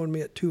throwing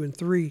me at 2 and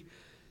 3.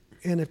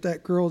 And if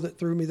that girl that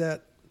threw me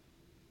that,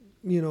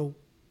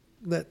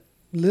 that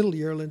little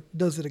yearling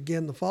does it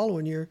again the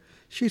following year,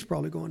 she's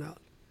probably going out.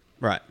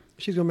 Right.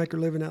 She's going to make her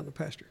living out in the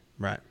pasture.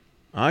 Right.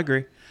 I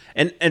agree.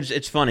 And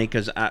it's funny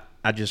because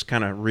I just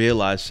kind of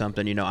realized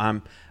something.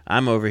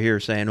 I'm over here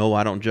saying, oh,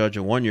 I don't judge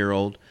a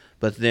 1-year-old.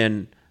 But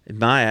then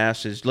my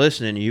ass is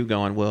listening to you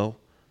going, well,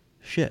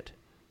 shit.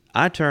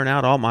 I turn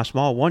out all my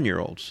small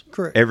 1-year-olds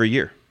Correct. every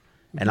year.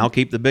 And Mm-hmm. I'll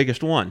keep the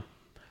biggest one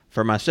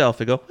for myself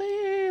to go,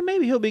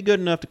 maybe he'll be good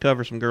enough to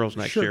cover some girls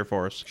next Sure. year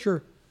for us.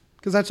 Sure.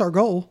 Because that's our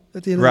goal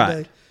at the end of Right.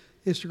 the day,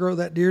 is to grow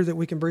that deer that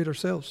we can breed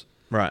ourselves.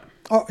 Right.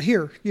 Oh,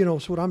 here,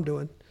 it's what I'm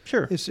doing.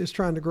 Sure. It's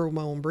trying to grow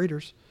my own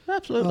breeders.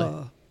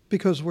 Absolutely.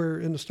 Because we're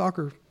in the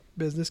stalker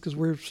business, because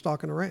we're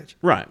stocking a ranch.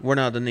 Right. We're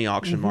not in the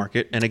auction Mm-hmm.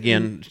 market. And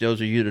again,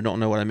 those of you that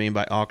don't know what I mean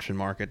by auction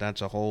market,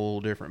 that's a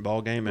whole different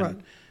ballgame. And, Right.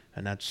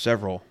 and that's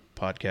several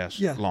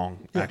podcasts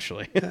long, Yeah.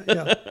 actually.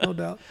 Yeah, no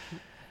doubt.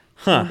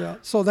 Huh. No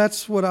doubt. So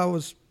that's what I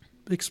was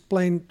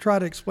try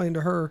to explain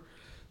to her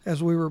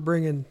as we were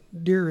bringing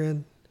deer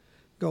in,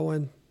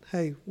 going,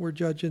 hey, we're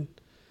judging,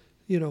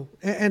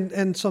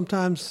 and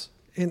sometimes,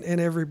 and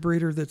every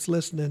breeder that's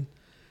listening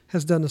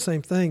has done the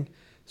same thing.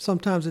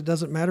 Sometimes it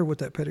doesn't matter what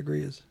that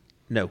pedigree is.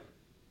 No.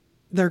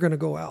 They're going to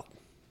go out.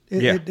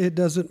 It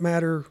doesn't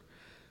matter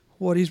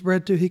what he's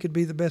bred to. He could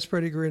be the best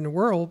pedigree in the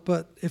world,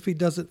 but if he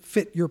doesn't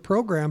fit your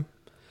program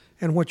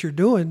and what you're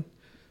doing,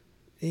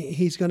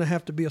 he's going to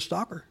have to be a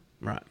stalker.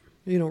 Right.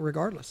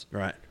 Regardless.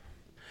 Right.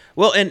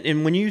 Well,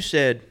 and when you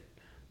said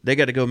they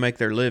got to go make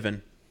their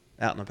living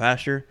out in the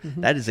pasture,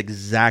 Mm-hmm. that is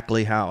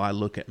exactly how I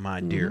look at my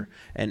deer.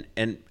 And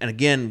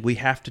again, we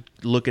have to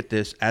look at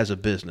this as a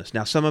business.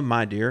 Now, some of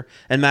my deer,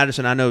 and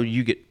Madison, I know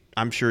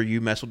I'm sure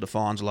you mess with the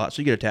fawns a lot,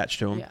 so you get attached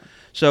to them. Yeah.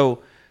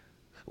 So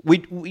we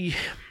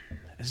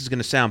this is going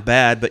to sound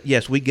bad, but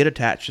yes, we get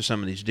attached to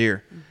some of these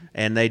deer,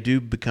 and they do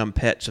become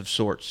pets of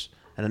sorts.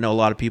 And I know a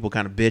lot of people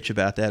kind of bitch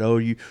about that. Oh,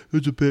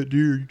 it's a pet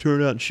deer. You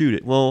turn out and shoot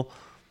it. Well,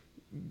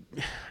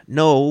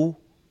 no,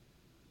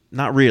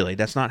 not really.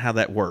 That's not how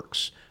that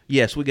works.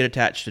 Yes, we get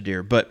attached to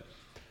deer, but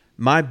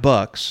my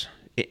bucks,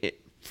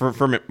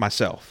 for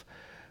myself,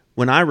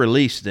 when I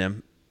release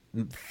them,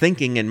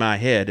 thinking in my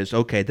head is,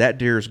 okay, that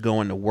deer is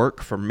going to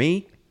work for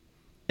me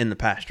in the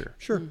pasture.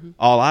 Sure. Mm-hmm.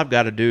 All I've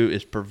got to do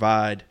is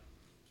provide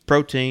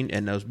protein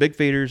and those big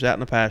feeders out in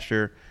the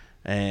pasture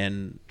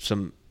and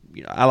some,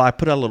 I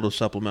put out a little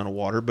supplemental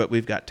water, but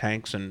we've got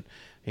tanks and,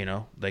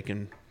 they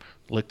can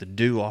lick the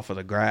dew off of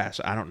the grass.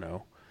 I don't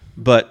know.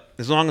 But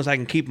as long as I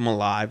can keep them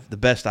alive the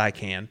best I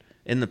can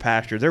in the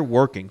pasture, they're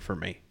working for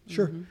me.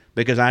 Sure. Mm-hmm.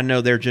 Because I know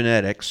their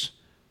genetics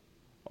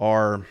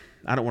are,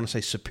 I don't want to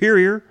say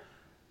superior,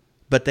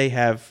 but they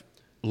have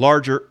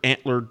larger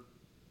antlered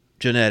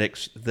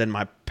genetics than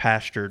my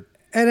pastured.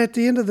 And at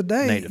the end of the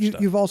day, Native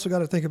stuff. you've also got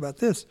to think about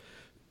this.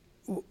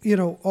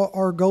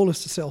 Our goal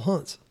is to sell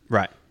hunts.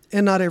 Right.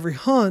 And not every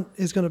hunt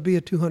is going to be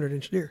a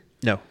 200-inch deer.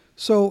 No.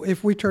 So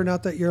if we turn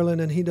out that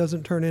yearling and he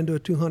doesn't turn into a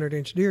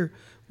 200-inch deer,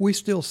 we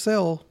still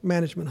sell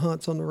management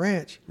hunts on the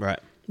ranch Right.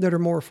 that are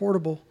more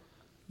affordable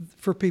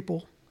for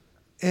people.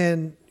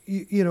 And,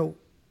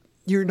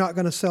 you're not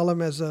going to sell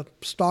them as a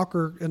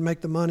stalker and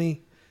make the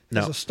money as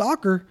No. a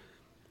stalker,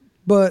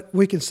 but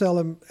we can sell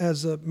them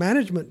as a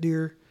management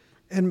deer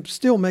and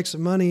still make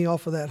some money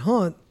off of that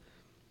hunt,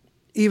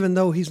 even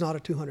though he's not a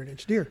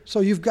 200-inch deer. So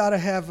you've got to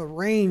have a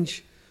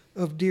range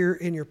of deer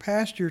in your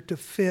pasture to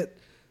fit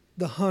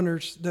the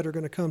hunters that are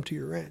going to come to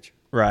your ranch.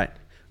 Right.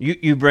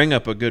 You bring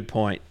up a good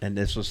point, and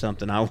this was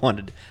something I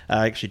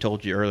actually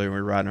told you earlier when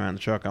we were riding around the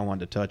truck, I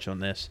wanted to touch on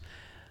this.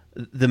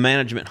 The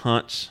management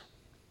hunts,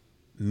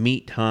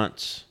 meat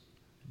hunts,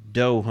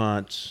 doe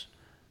hunts,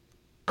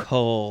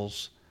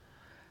 culls,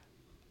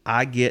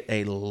 I get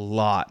a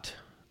lot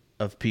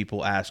of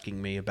people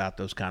asking me about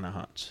those kind of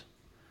hunts.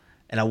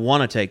 And I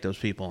want to take those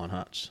people on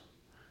hunts.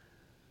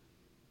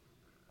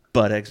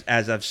 But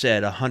as I've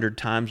said 100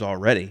 times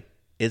already,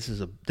 this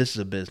is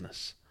a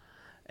business.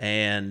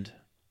 And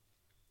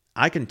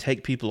I can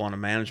take people on a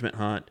management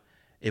hunt.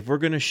 If we're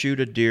going to shoot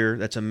a deer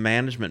that's a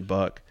management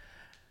buck,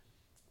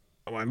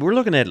 we're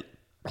looking at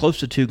close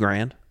to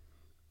 $2,000.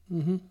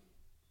 Mm-hmm.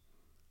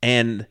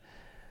 And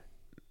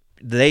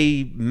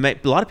a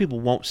lot of people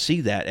won't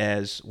see that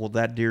as, well,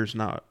 that deer's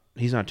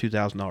he's not a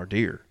 $2,000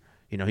 deer.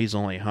 He's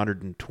only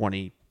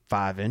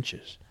 125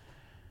 inches.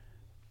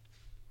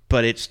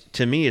 But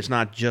to me, it's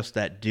not just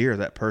that deer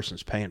that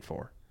person's paying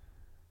for.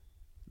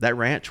 That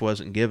ranch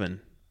wasn't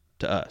given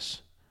to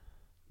us.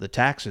 The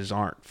taxes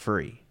aren't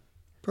free.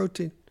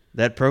 Protein.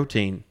 That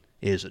protein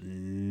is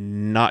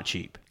not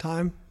cheap.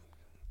 Time.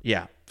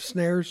 Yeah.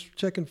 Snares,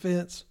 checking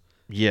fence.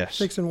 Yes.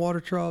 Fixing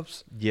water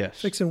troughs. Yes.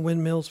 Fixing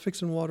windmills,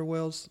 fixing water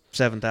wells.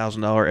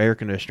 $7,000 air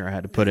conditioner I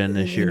had to put in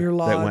this year your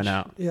lodge. that went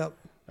out. Yep.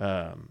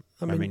 I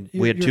mean,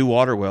 we had 2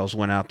 water wells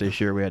went out this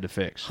year we had to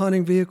fix.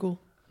 Hunting vehicle.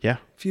 Yeah.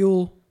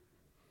 Fuel.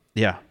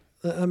 Yeah.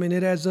 I mean,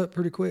 it adds up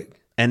pretty quick.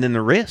 And then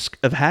the risk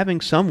of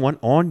having someone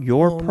on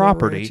your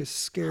property is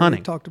scary.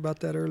 hunting. We talked about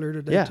that earlier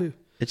today, too.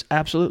 It's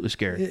absolutely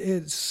scary.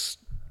 It's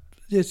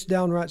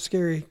downright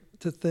scary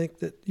to think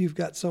that you've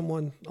got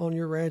someone on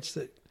your ranch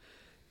that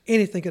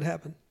anything could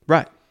happen.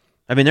 Right.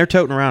 I mean, they're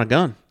toting around a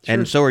gun,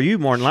 and so are you,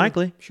 more than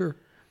likely. Sure.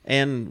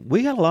 And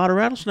we got a lot of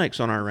rattlesnakes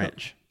on our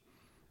ranch.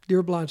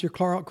 Deer blinds. You're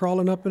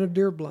crawling up in a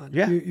deer blind.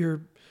 Yeah.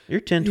 You're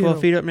 10,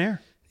 12 feet up in the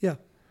air. Yeah.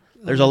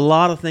 There's a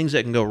lot of things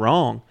that can go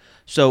wrong.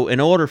 So in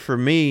order for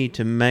me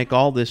to make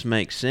all this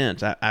make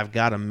sense, I've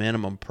got a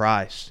minimum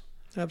price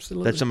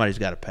Absolutely. that somebody's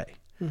got to pay.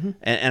 Mm-hmm.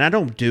 And I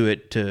don't do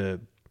it to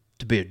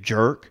be a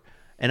jerk,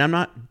 and I'm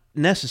not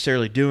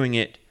necessarily doing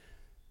it.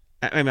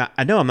 I mean,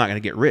 I know I'm not going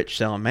to get rich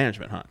selling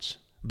management hunts,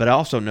 but I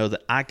also know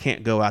that I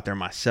can't go out there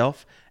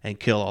myself and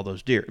kill all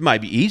those deer. It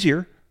might be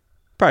easier,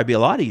 probably be a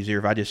lot easier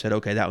if I just said,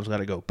 okay, that one's got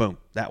to go, boom,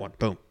 that one,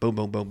 boom, boom,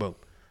 boom, boom, boom.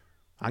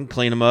 I can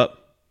clean them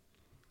up,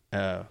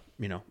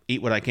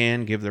 eat what I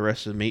can, give the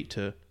rest of the meat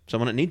to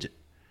someone that needs it.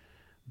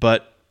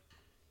 But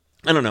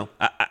I don't know.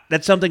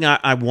 That's something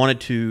I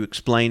wanted to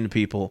explain to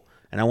people,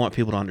 and I want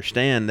people to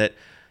understand that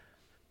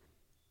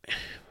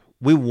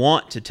we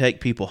want to take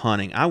people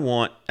hunting. I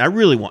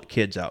really want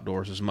kids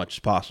outdoors as much as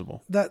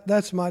possible.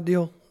 That's my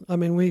deal. I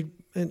mean, we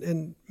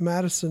in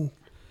Madison,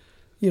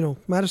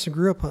 Madison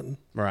grew up hunting.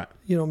 Right.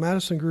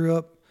 Madison grew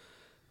up,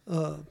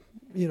 on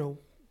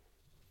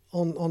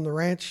the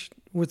ranch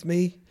with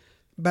me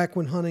back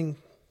when hunting,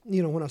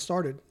 when I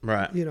started.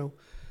 Right.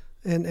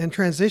 And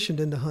transitioned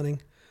into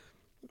hunting.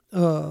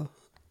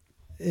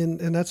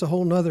 And that's a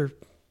whole nother,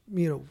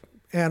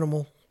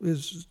 animal,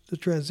 is the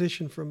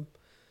transition from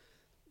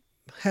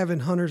having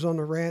hunters on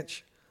the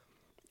ranch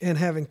and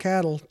having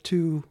cattle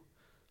to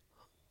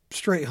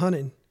straight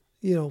hunting.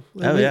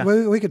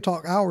 We could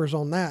talk hours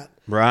on that.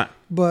 Right.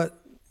 But,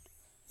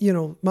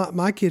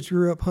 my kids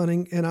grew up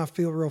hunting, and I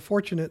feel real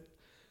fortunate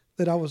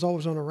that I was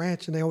always on a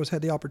ranch and they always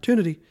had the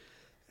opportunity.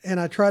 And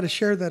I try to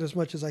share that as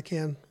much as I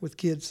can with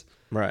kids.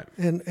 Right.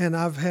 And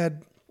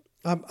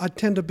I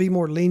tend to be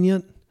more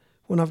lenient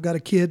when I've got a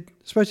kid,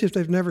 especially if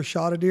they've never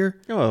shot a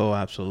deer. Oh,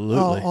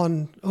 absolutely.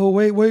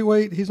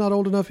 Wait, he's not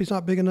old enough, he's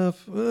not big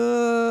enough.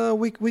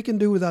 We can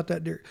do without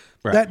that deer.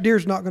 Right. That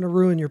deer's not going to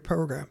ruin your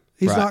program.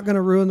 He's not going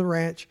to ruin the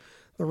ranch.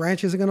 The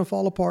ranch isn't going to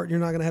fall apart. You're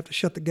not going to have to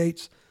shut the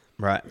gates.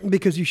 Right.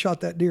 Because you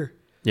shot that deer.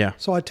 Yeah.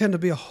 So I tend to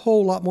be a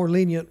whole lot more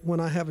lenient when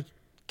I have a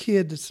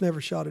kid that's never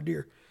shot a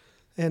deer.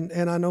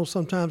 And I know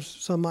sometimes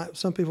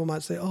some people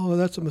might say, "Oh,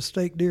 that's a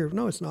mistake deer."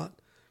 No, it's not.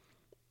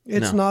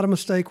 It's not a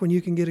mistake when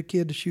you can get a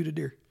kid to shoot a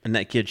deer. And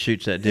that kid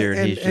shoots that deer,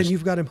 and he's just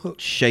you've got him hooked.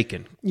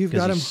 Shaking. You've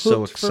got him hooked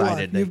so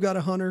excited. for life. You've got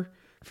a hunter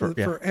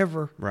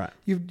forever. Right.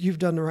 You've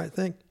done the right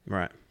thing.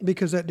 Right.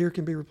 Because that deer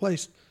can be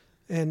replaced,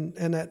 and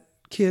that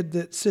kid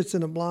that sits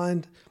in a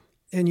blind,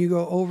 and you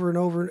go over and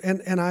over,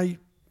 and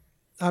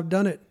I've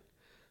done it,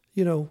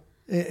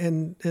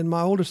 and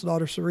my oldest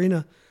daughter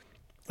Serena,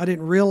 I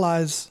didn't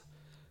realize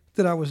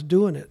that I was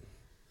doing it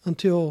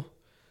until,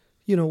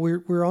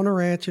 we're on a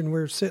ranch and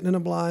we're sitting in a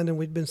blind, and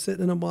we'd been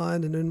sitting in a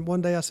blind. And then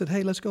one day I said,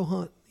 "Hey, let's go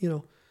hunt,"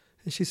 and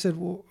she said,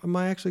 "Well, am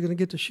I actually going to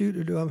get to shoot,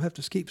 or do I have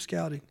to keep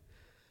scouting?"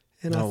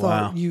 And I thought,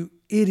 wow. You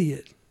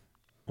idiot.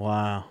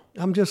 Wow.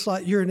 I'm just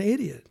like, you're an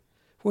idiot.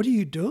 What are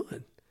you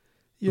doing?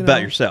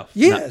 About yourself.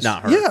 Yes.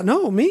 Not her. Yeah,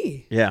 no,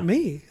 me. Yeah.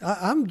 Me.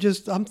 I'm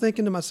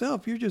thinking to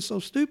myself, you're just so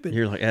stupid.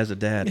 You're like, as a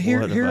dad, what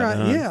have I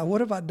done? Yeah,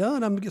 what have I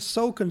done? I'm just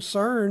so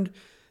concerned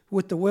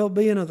with the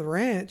well-being of the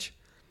ranch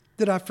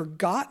that I've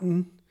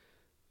forgotten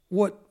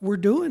what we're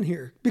doing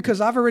here,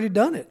 because I've already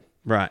done it.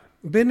 Right.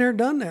 Been there,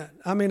 done that.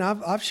 I mean,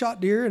 I've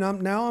shot deer,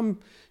 and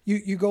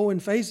you go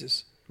in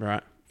phases.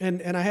 Right.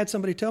 And I had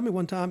somebody tell me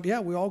one time, yeah,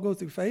 we all go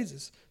through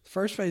phases. The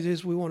first phase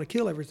is we want to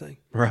kill everything.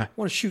 Right.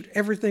 We want to shoot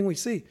everything we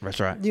see.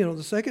 That's right.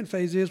 The second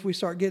phase is we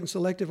start getting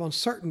selective on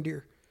certain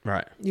deer.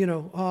 Right.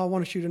 I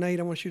want to shoot an 8,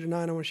 I want to shoot a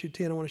 9, I want to shoot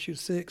 10, I want to shoot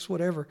 6,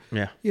 whatever.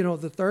 Yeah.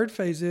 The third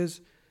phase is,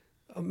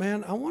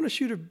 man, I want to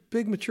shoot a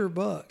big mature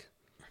buck.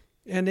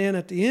 And then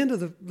at the end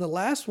of the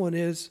last one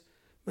is,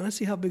 man, I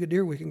see how big a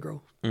deer we can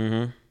grow.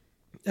 Mm-hmm.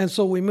 And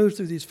so we move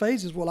through these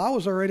phases. Well, I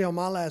was already on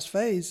my last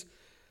phase,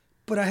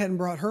 but I hadn't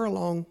brought her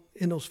along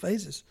in those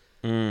phases.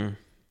 Mm.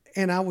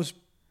 And I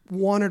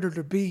wanted her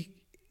to be,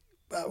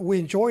 we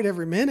enjoyed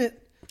every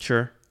minute.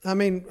 Sure. I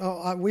mean,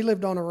 we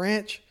lived on a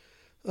ranch.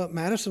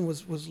 Madison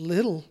was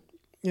little,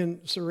 and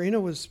Serena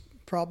was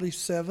probably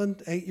 7,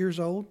 8 years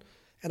old.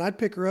 And I'd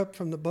pick her up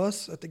from the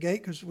bus at the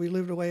gate, because we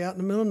lived away out in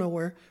the middle of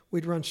nowhere.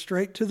 We'd run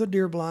straight to the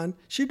deer blind.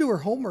 She'd do her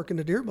homework in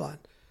the deer blind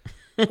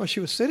while she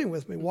was sitting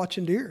with me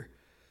watching deer.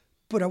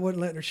 but I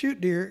wasn't letting her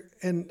shoot deer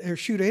or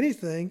shoot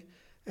anything.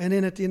 And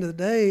then at the end of the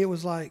day, it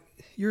was like,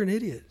 you're an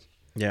idiot.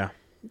 Yeah.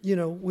 You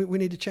know, we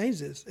need to change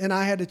this. And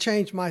I had to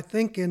change my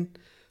thinking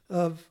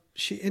of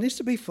it needs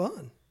to be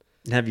fun.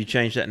 Have you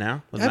changed that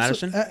now with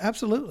Madison?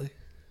 Absolutely.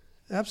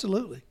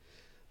 Absolutely.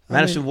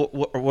 Madison,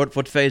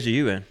 what phase are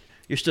you in?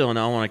 You're still in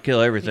the I want to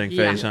kill everything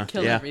phase, huh?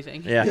 Kill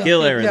everything. Yeah,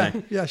 kill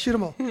everything. Yeah, shoot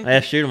them all. Yeah,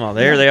 shoot them all.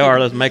 There they are.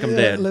 Let's make them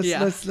dead.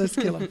 Let's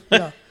kill them.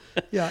 Yeah.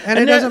 Yeah, and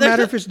it doesn't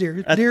matter if it's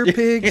deer,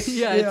 pigs. It's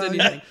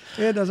anything.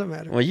 It doesn't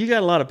matter. Well, you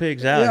got a lot of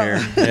pigs out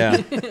here.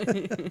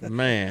 Yeah,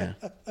 man.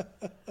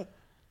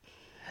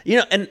 You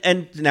know,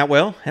 and now,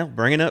 well, hell,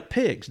 bringing up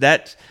pigs.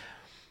 That's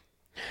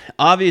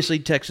obviously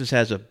Texas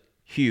has a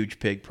huge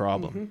pig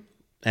problem,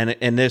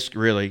 and this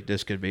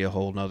could be a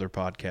whole nother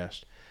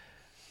podcast.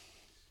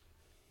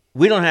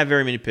 We don't have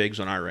very many pigs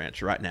on our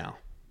ranch right now,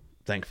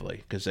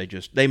 thankfully,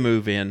 because they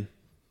move in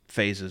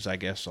phases, I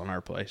guess, on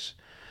our place,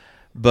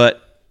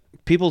 but.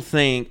 People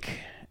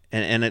think,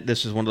 and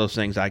this is one of those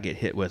things I get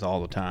hit with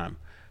all the time.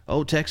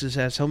 Oh, Texas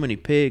has so many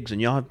pigs, and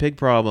y'all have pig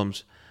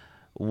problems.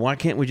 Why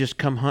can't we just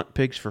come hunt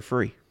pigs for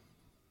free?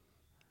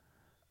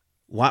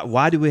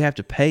 Why do we have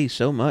to pay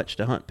so much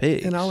to hunt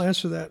pigs? And I'll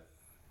answer that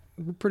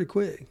pretty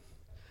quick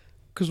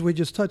because we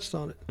just touched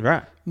on it.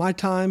 Right. My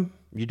time.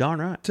 You darn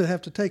right. To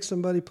have to take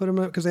somebody, put them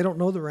in because they don't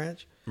know the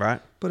ranch.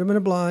 Right. Put them in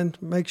a blind.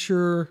 Make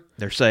sure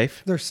they're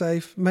safe.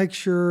 Make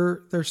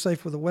sure they're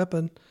safe with a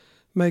weapon.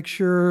 Make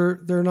sure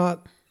there's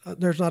not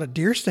a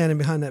deer standing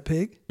behind that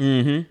pig.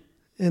 Mm-hmm.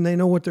 And they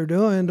know what they're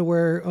doing to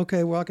where,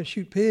 okay, well, I can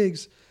shoot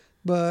pigs,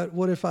 but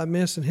what if I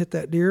miss and hit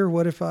that deer?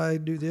 What if I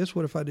do this?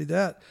 What if I do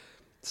that?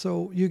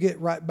 So you get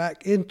right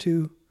back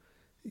into,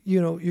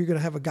 you're going to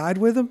have a guide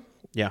with them.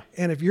 Yeah.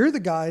 And if you're the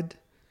guide,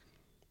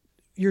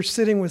 you're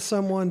sitting with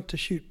someone to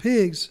shoot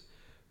pigs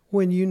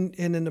and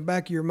in the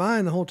back of your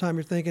mind, the whole time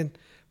you're thinking,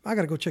 I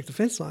got to go check the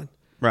fence line.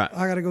 Right.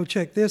 I got to go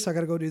check this. I got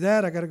to go do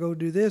that. I got to go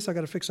do this. I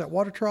got to fix that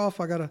water trough.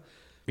 I got to.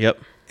 Yep.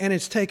 And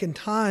it's taking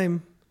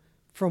time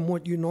from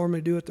what you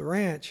normally do at the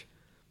ranch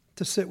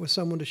to sit with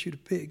someone to shoot a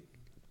pig.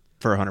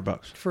 For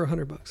 $100. For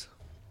 $100.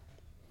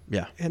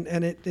 Yeah. And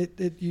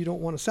it you don't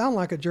want to sound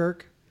like a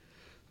jerk,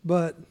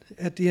 but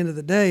at the end of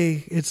the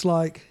day, it's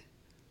like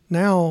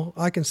now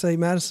I can say,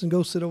 Madison,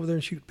 go sit over there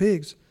and shoot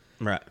pigs.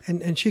 Right.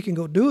 And she can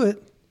go do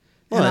it.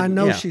 Well, and I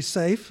know she's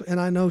safe, and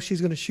I know she's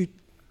going to shoot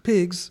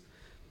pigs.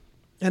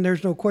 And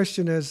there's no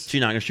question she's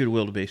not going to shoot a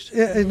wildebeest.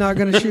 It's not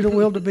going to shoot a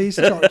wildebeest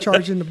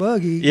charging the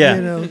buggy. Yeah.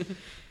 You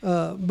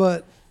know,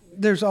 but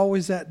there's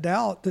always that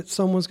doubt that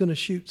someone's going to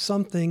shoot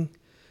something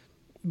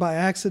by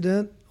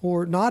accident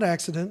or not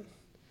accident.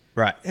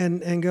 Right.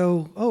 And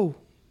go, oh,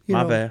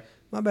 my bad.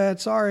 My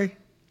bad. Sorry.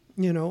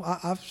 You know,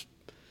 I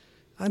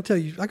can tell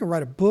you, I can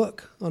write a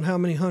book on how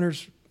many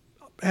hunters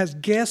as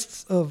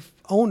guests of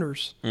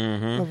owners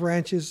of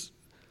ranches,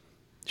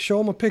 show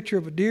them a picture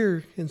of a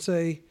deer and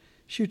say,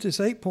 shoot this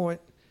 8-point.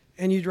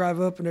 And you drive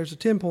up and there's a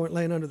 10-point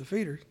laying under the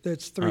feeder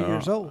that's 3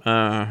 years old.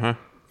 Uh-huh.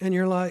 And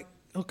you're like,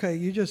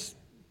 okay,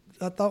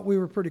 I thought we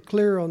were pretty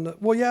clear on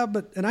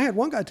and I had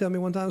one guy tell me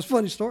one time, it's a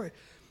funny story,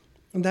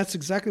 and that's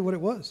exactly what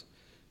it was.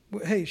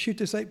 Hey, shoot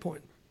this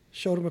 8-point.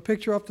 Showed him a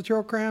picture off the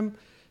trail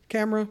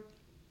camera,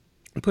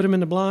 put him in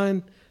the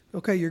blind.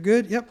 Okay, you're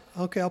good? Yep.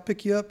 Okay, I'll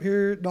pick you up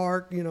here,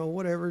 dark,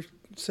 whatever.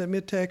 Send me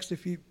a text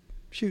if you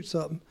shoot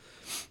something.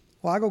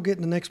 Well, I go get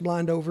in the next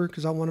blind over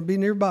because I want to be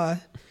nearby.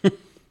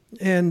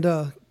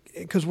 And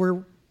because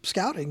we're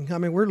scouting. I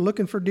mean, we're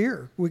looking for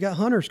deer. We got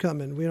hunters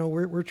coming.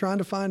 We're trying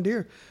to find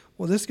deer.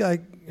 Well, this guy,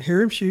 hear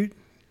him shoot.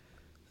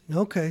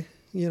 Okay,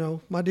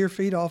 my deer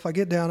feed off. I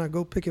get down, I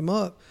go pick him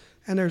up,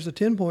 and there's a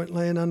 10-point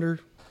laying under,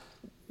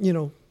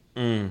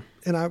 And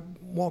I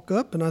walk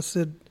up and I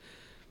said,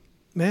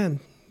 man,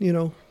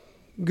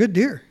 good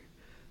deer.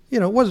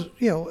 I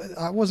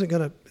wasn't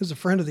gonna. As a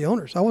friend of the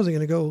owners, I wasn't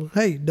gonna go,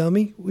 hey,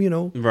 dummy,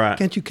 right.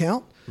 Can't you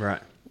count?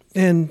 Right.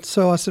 And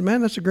so I said, man,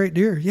 that's a great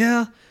deer.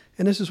 Yeah.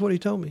 And this is what he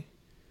told me.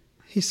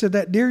 He said,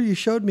 that deer you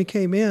showed me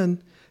came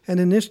in, and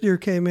then this deer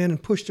came in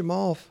and pushed him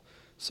off.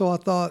 So I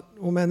thought,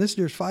 well, man, this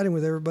deer's fighting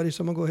with everybody,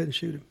 so I'm going to go ahead and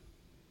shoot him.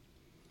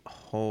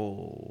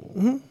 Oh.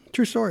 Mm-hmm.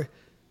 True story.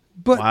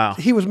 But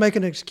he was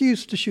making an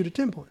excuse to shoot a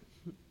 10-point.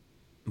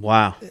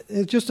 Wow.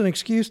 It's just an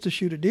excuse to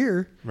shoot a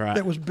deer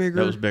that was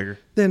bigger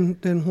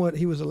than what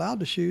he was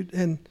allowed to shoot.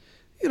 And,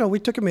 we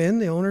took him in.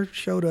 The owner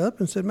showed up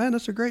and said, man,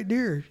 that's a great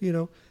deer,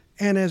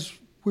 And as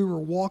we were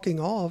walking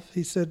off,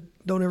 he said,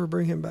 don't ever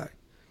bring him back.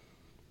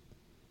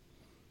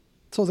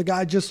 So the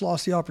guy just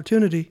lost the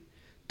opportunity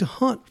to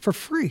hunt for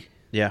free.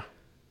 Yeah.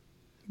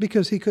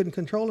 Because he couldn't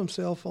control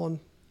himself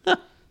on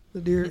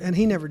the deer, and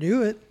he never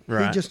knew it.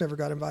 Right. He just never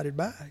got invited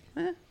back.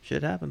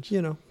 Shit happens.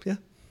 Yeah.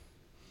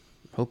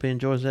 Hope he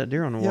enjoys that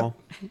deer on the wall.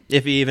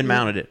 If he even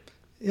mounted it.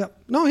 Yep.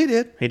 No, he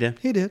did. He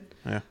did?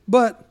 Yeah.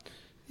 But,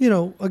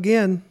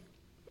 again,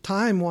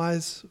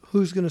 time-wise,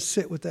 who's going to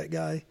sit with that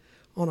guy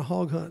on a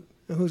hog hunt?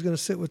 And who's going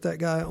to sit with that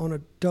guy on a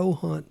doe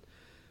hunt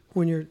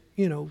when you're,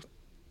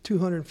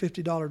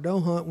 $250 doe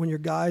hunt when your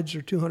guides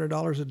are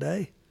 $200 a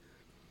day?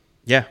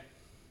 Yeah.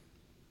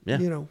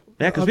 Yeah.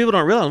 Because people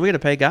don't realize we got to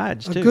pay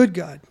guides too. A good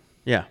guide.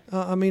 Yeah.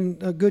 I mean,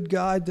 a good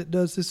guide that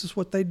does this is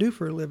what they do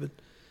for a living.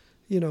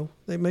 You know,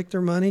 they make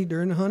their money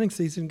during the hunting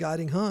season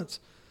guiding hunts,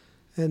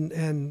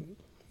 and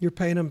you're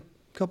paying them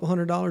a couple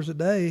 $100 a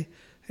day,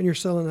 and you're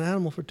selling an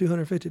animal for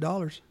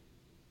 $250.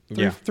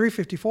 Yeah.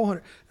 $350,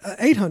 $400,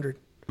 $800.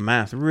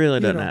 Math really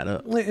doesn't You know, add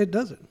up. It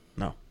doesn't.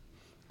 No.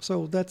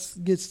 So that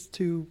gets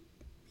to,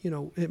 you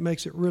know, it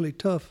makes it really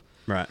tough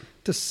Right.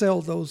 to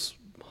sell those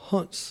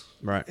hunts.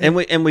 Right.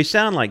 And we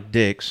sound like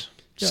dicks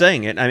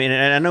saying it. I mean,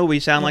 and I know we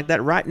sound like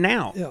that right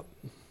now. Yeah.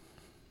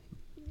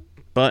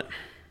 But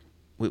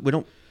we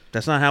don't.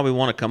 That's not how we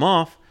want to come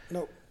off.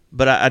 No.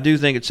 But I do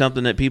think it's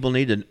something that people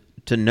need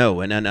to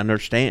know and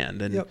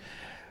understand. And Yep.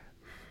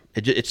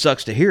 it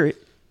sucks to hear it,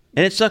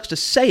 and it sucks to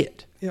say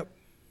it. Yep.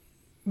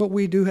 But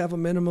we do have a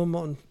minimum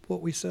on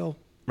what we sell.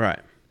 Right.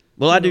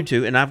 Well, I do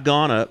too, and I've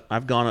gone up.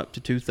 I've gone up to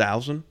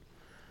 2,000,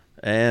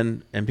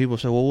 and people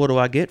say, "Well, what do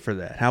I get for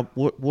that?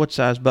 What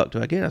size buck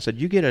do I get?" I said,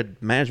 "You get a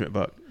management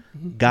buck,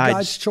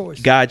 Guide's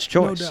choice. Guide's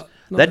choice. No doubt.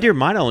 No That doubt. deer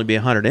might only be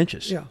 100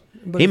 inches. Yeah.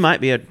 But He if-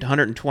 might be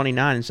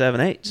 129 and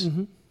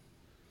 7/8.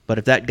 But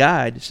if that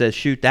guide says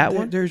shoot that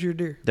one, There's your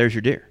deer. there's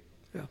your deer.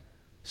 Yeah.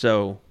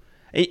 So,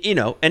 you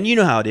know, and you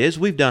know how it is.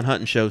 We've done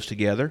hunting shows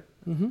together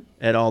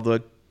at all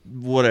the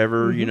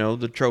whatever, you know,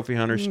 the trophy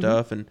hunter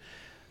stuff, and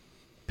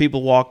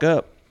people walk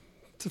up.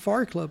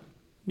 Safari Club.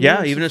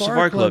 Yeah, even a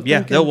Safari Club.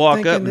 Yeah, they'll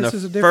walk up, and this the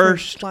is a different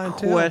first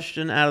clientele.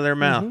 question out of their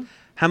mouth,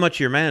 how much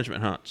are your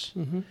management hunts?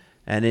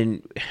 And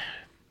then,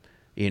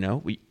 you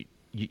know,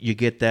 you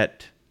get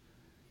that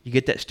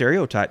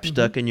stereotype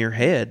stuck in your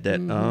head that,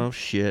 oh,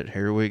 shit,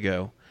 here we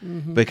go.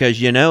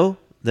 Because, you know,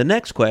 the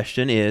next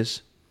question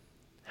is,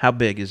 how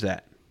big is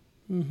that?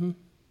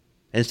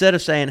 Instead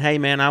of saying, hey,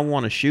 man, I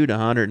want to shoot a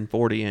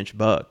 140-inch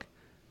buck,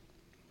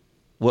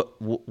 what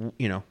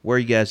you know, where are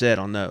you guys at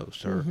on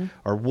those?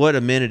 Or what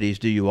amenities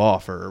do you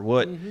offer? Or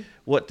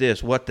what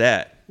this, what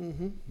that?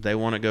 They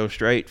want to go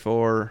straight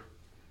for,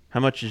 how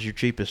much is your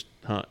cheapest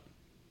hunt?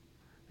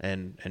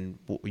 And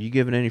you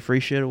giving any free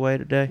shit away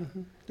today?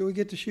 Do we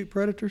get to shoot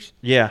predators?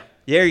 Yeah.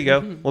 There you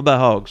go. What about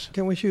hogs?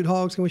 Can we shoot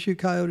hogs? Can we shoot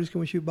coyotes? Can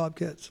we shoot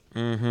bobcats?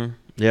 Yep.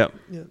 Yeah.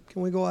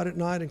 Can we go out at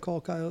night and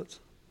call coyotes?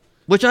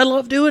 Which I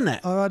love doing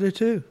that. Oh, I do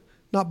too.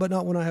 But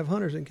not when I have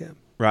hunters in camp.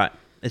 Right.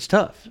 It's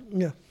tough.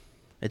 Yeah.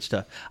 It's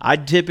tough. I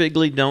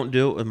typically don't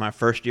do it with my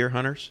first year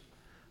hunters,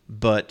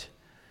 but,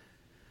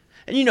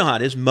 and you know how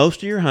it is.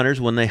 Most of your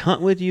hunters, when they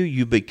hunt with you,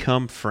 you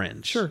become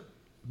friends. Sure.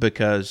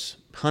 Because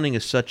hunting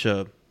is such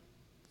a,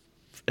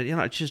 you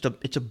know,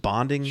 it's a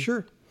bonding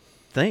Sure.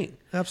 thing.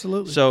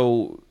 Absolutely.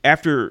 So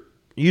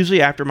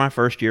usually after my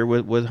first year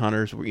with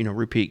hunters, you know,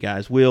 repeat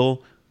guys,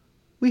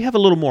 we have a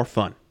little more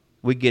fun.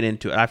 We get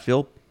into it. I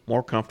feel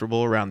more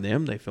comfortable around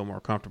them. They feel more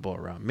comfortable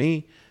around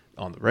me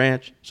on the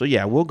ranch. So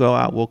yeah, we'll go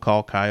out, we'll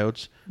call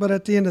coyotes. But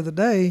at the end of the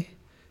day,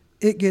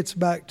 it gets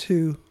back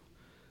to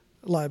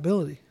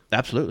liability.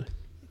 Absolutely.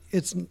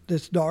 It's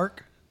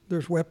dark.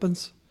 There's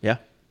weapons. Yeah.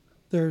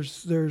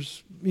 There's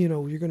you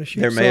know, you're going to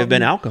shoot. There may have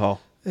been something.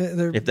 alcohol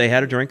if they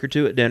had a drink or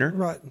two at dinner.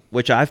 Right.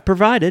 Which I've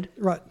provided.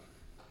 Right.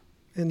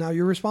 And now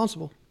you're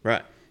responsible.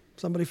 Right.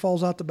 Somebody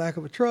falls out the back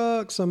of a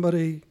truck.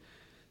 Somebody,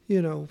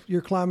 you know,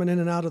 you're climbing in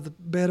and out of the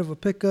bed of a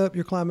pickup.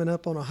 You're climbing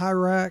up on a high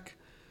rack.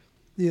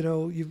 You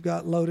know, you've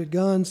got loaded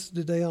guns.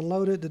 Did they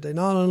unload it? Did they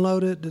not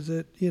unload it? Does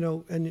it, you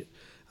know, and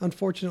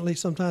unfortunately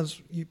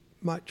sometimes you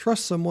might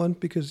trust someone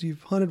because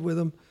you've hunted with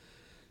them,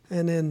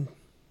 and then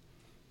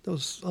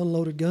those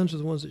unloaded guns are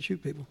the ones that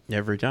shoot people.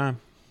 Every time.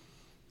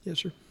 Yes,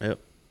 sir. Yep.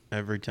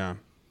 Every time.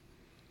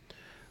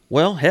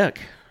 Well,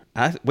 heck,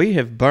 we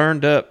have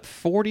burned up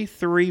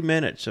 43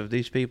 minutes of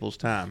these people's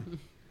time.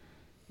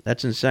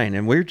 That's insane.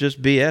 And we're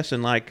just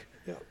BSing like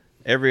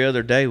every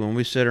other day when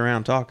we sit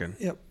around talking.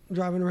 Yep.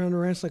 Driving around the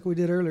ranch like we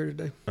did earlier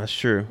today. That's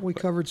true. We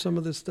covered some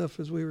of this stuff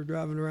as we were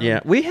driving around. Yeah,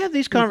 we have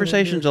these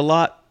conversations a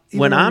lot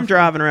when I'm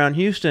driving around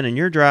Houston and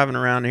you're driving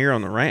around here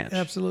on the ranch.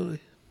 Absolutely.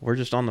 We're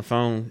just on the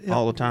phone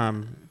all the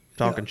time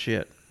talking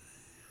shit.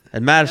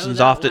 And Madison's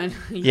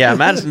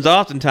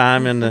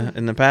oftentimes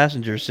in the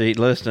passenger seat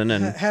listening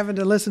and having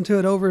to listen to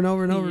it over and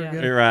over and over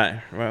again. You're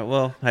right.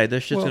 Well, hey,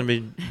 this shit's gonna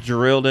be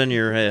drilled into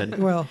your head.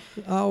 Well,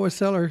 I always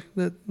tell her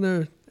that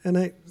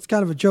it's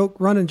kind of a joke,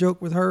 running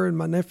joke with her and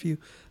my nephew.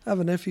 I have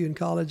a nephew in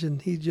college,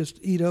 and he just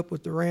eat up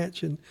with the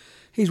ranch, and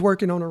he's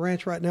working on a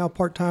ranch right now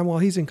part-time while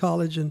he's in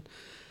college, and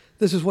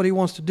this is what he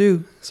wants to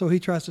do, so he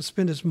tries to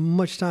spend as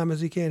much time as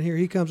he can here.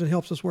 He comes and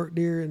helps us work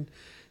deer, and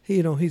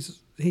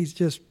he's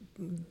just,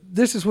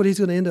 this is what he's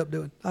going to end up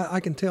doing. I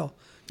can tell.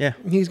 Yeah.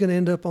 He's going to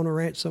end up on a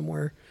ranch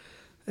somewhere,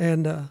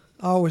 and I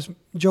always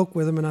joke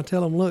with him, and I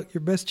tell him, look, your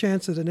best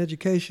chance at an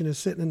education is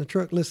sitting in the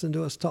truck listening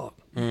to us talk.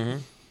 Mm-hmm.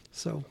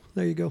 So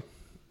there you go.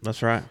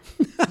 That's right.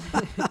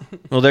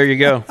 Well, there you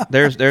go.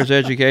 There's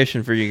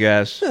education for you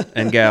guys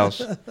and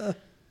gals.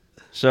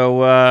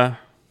 So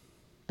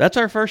that's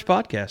our first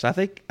podcast. I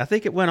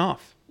think it went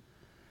off.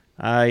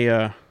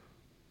 I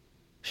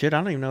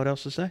don't even know what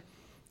else to say.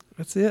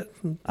 That's it.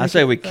 I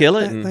say we kill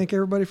it. And thank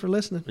everybody for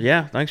listening.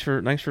 Yeah, thanks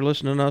for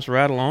listening to us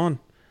rattle on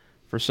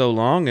for so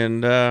long,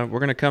 and we're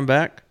gonna come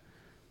back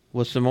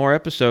with some more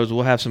episodes.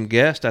 We'll have some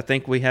guests. I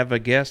think we have a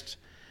guest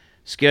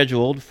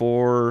scheduled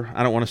for,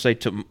 I don't want to say,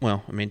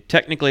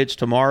 technically it's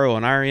tomorrow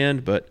on our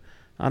end, but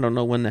I don't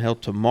know when the hell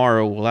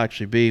tomorrow will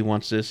actually be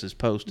once this is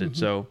posted.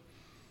 So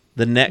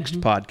the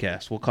next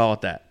podcast, we'll call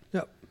it that.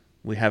 Yep.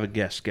 We have a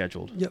guest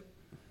scheduled. Yep.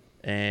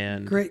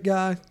 And great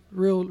guy,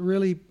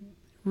 really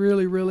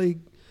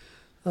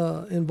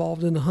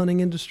involved in the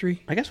hunting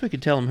industry. I guess we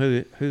could tell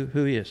him who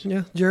he is.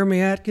 Yeah, Jeremy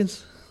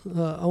Atkins,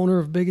 owner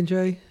of Big and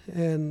J,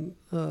 and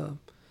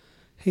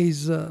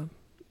he'll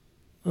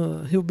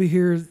be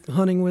here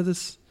hunting with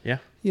us. Yeah.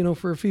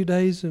 For a few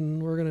days,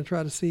 and we're going to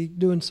try to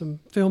doing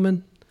some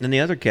filming. And the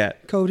other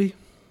cat, Cody.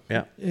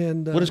 Yeah.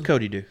 And what does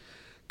Cody do?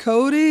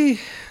 Cody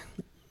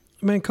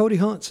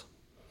hunts.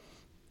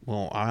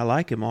 Well, I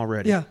like him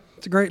already. Yeah,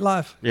 it's a great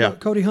life. Yeah.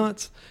 Cody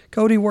hunts.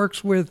 Cody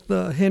works with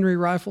Henry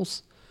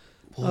Rifles.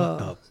 What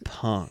a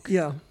punk.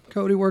 Yeah,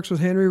 Cody works with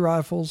Henry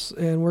Rifles,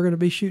 and we're going to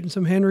be shooting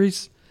some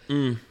Henrys.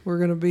 We're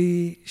going to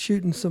be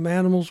shooting some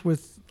animals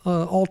with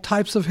all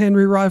types of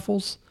Henry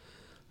rifles.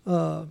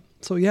 So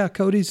yeah,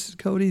 Cody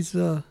does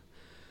a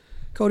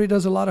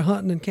lot of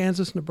hunting in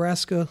Kansas,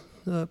 Nebraska.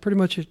 Pretty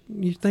much,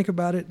 you think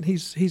about it,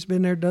 he's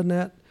been there, done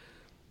that,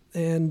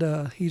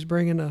 and he's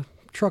bringing a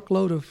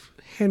truckload of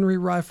Henry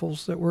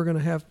rifles that we're going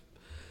to have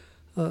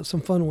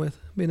some fun with,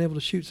 being able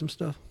to shoot some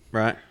stuff.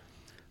 Right.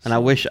 And I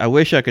wish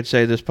I could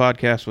say this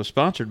podcast was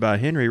sponsored by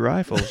Henry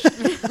Rifles,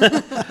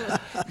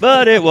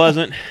 but it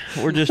wasn't.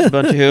 We're just a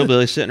bunch of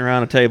hillbillies sitting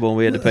around a table, and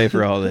we had to pay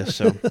for all this,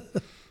 so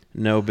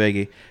no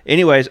biggie.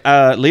 Anyways,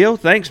 Leo,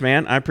 thanks,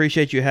 man. I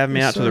appreciate you having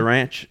me out to the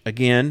ranch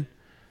again.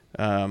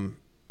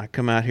 I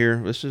come out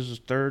here. This is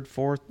the third,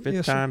 fourth,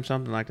 fifth time,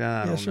 something like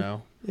that. I don't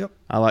know. Yep.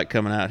 I like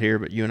coming out here,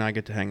 but you and I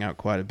get to hang out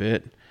quite a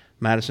bit.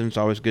 Madison, it's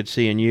always good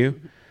seeing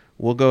you.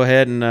 We'll go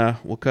ahead and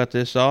we'll cut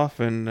this off,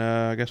 and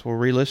I guess we'll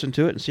re-listen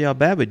to it and see how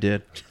bad we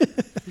did.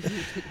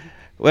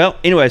 Well,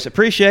 anyways,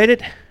 appreciate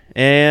it,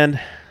 and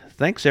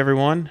thanks,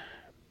 everyone.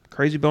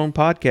 Crazy Bone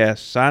Podcast,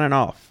 signing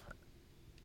off.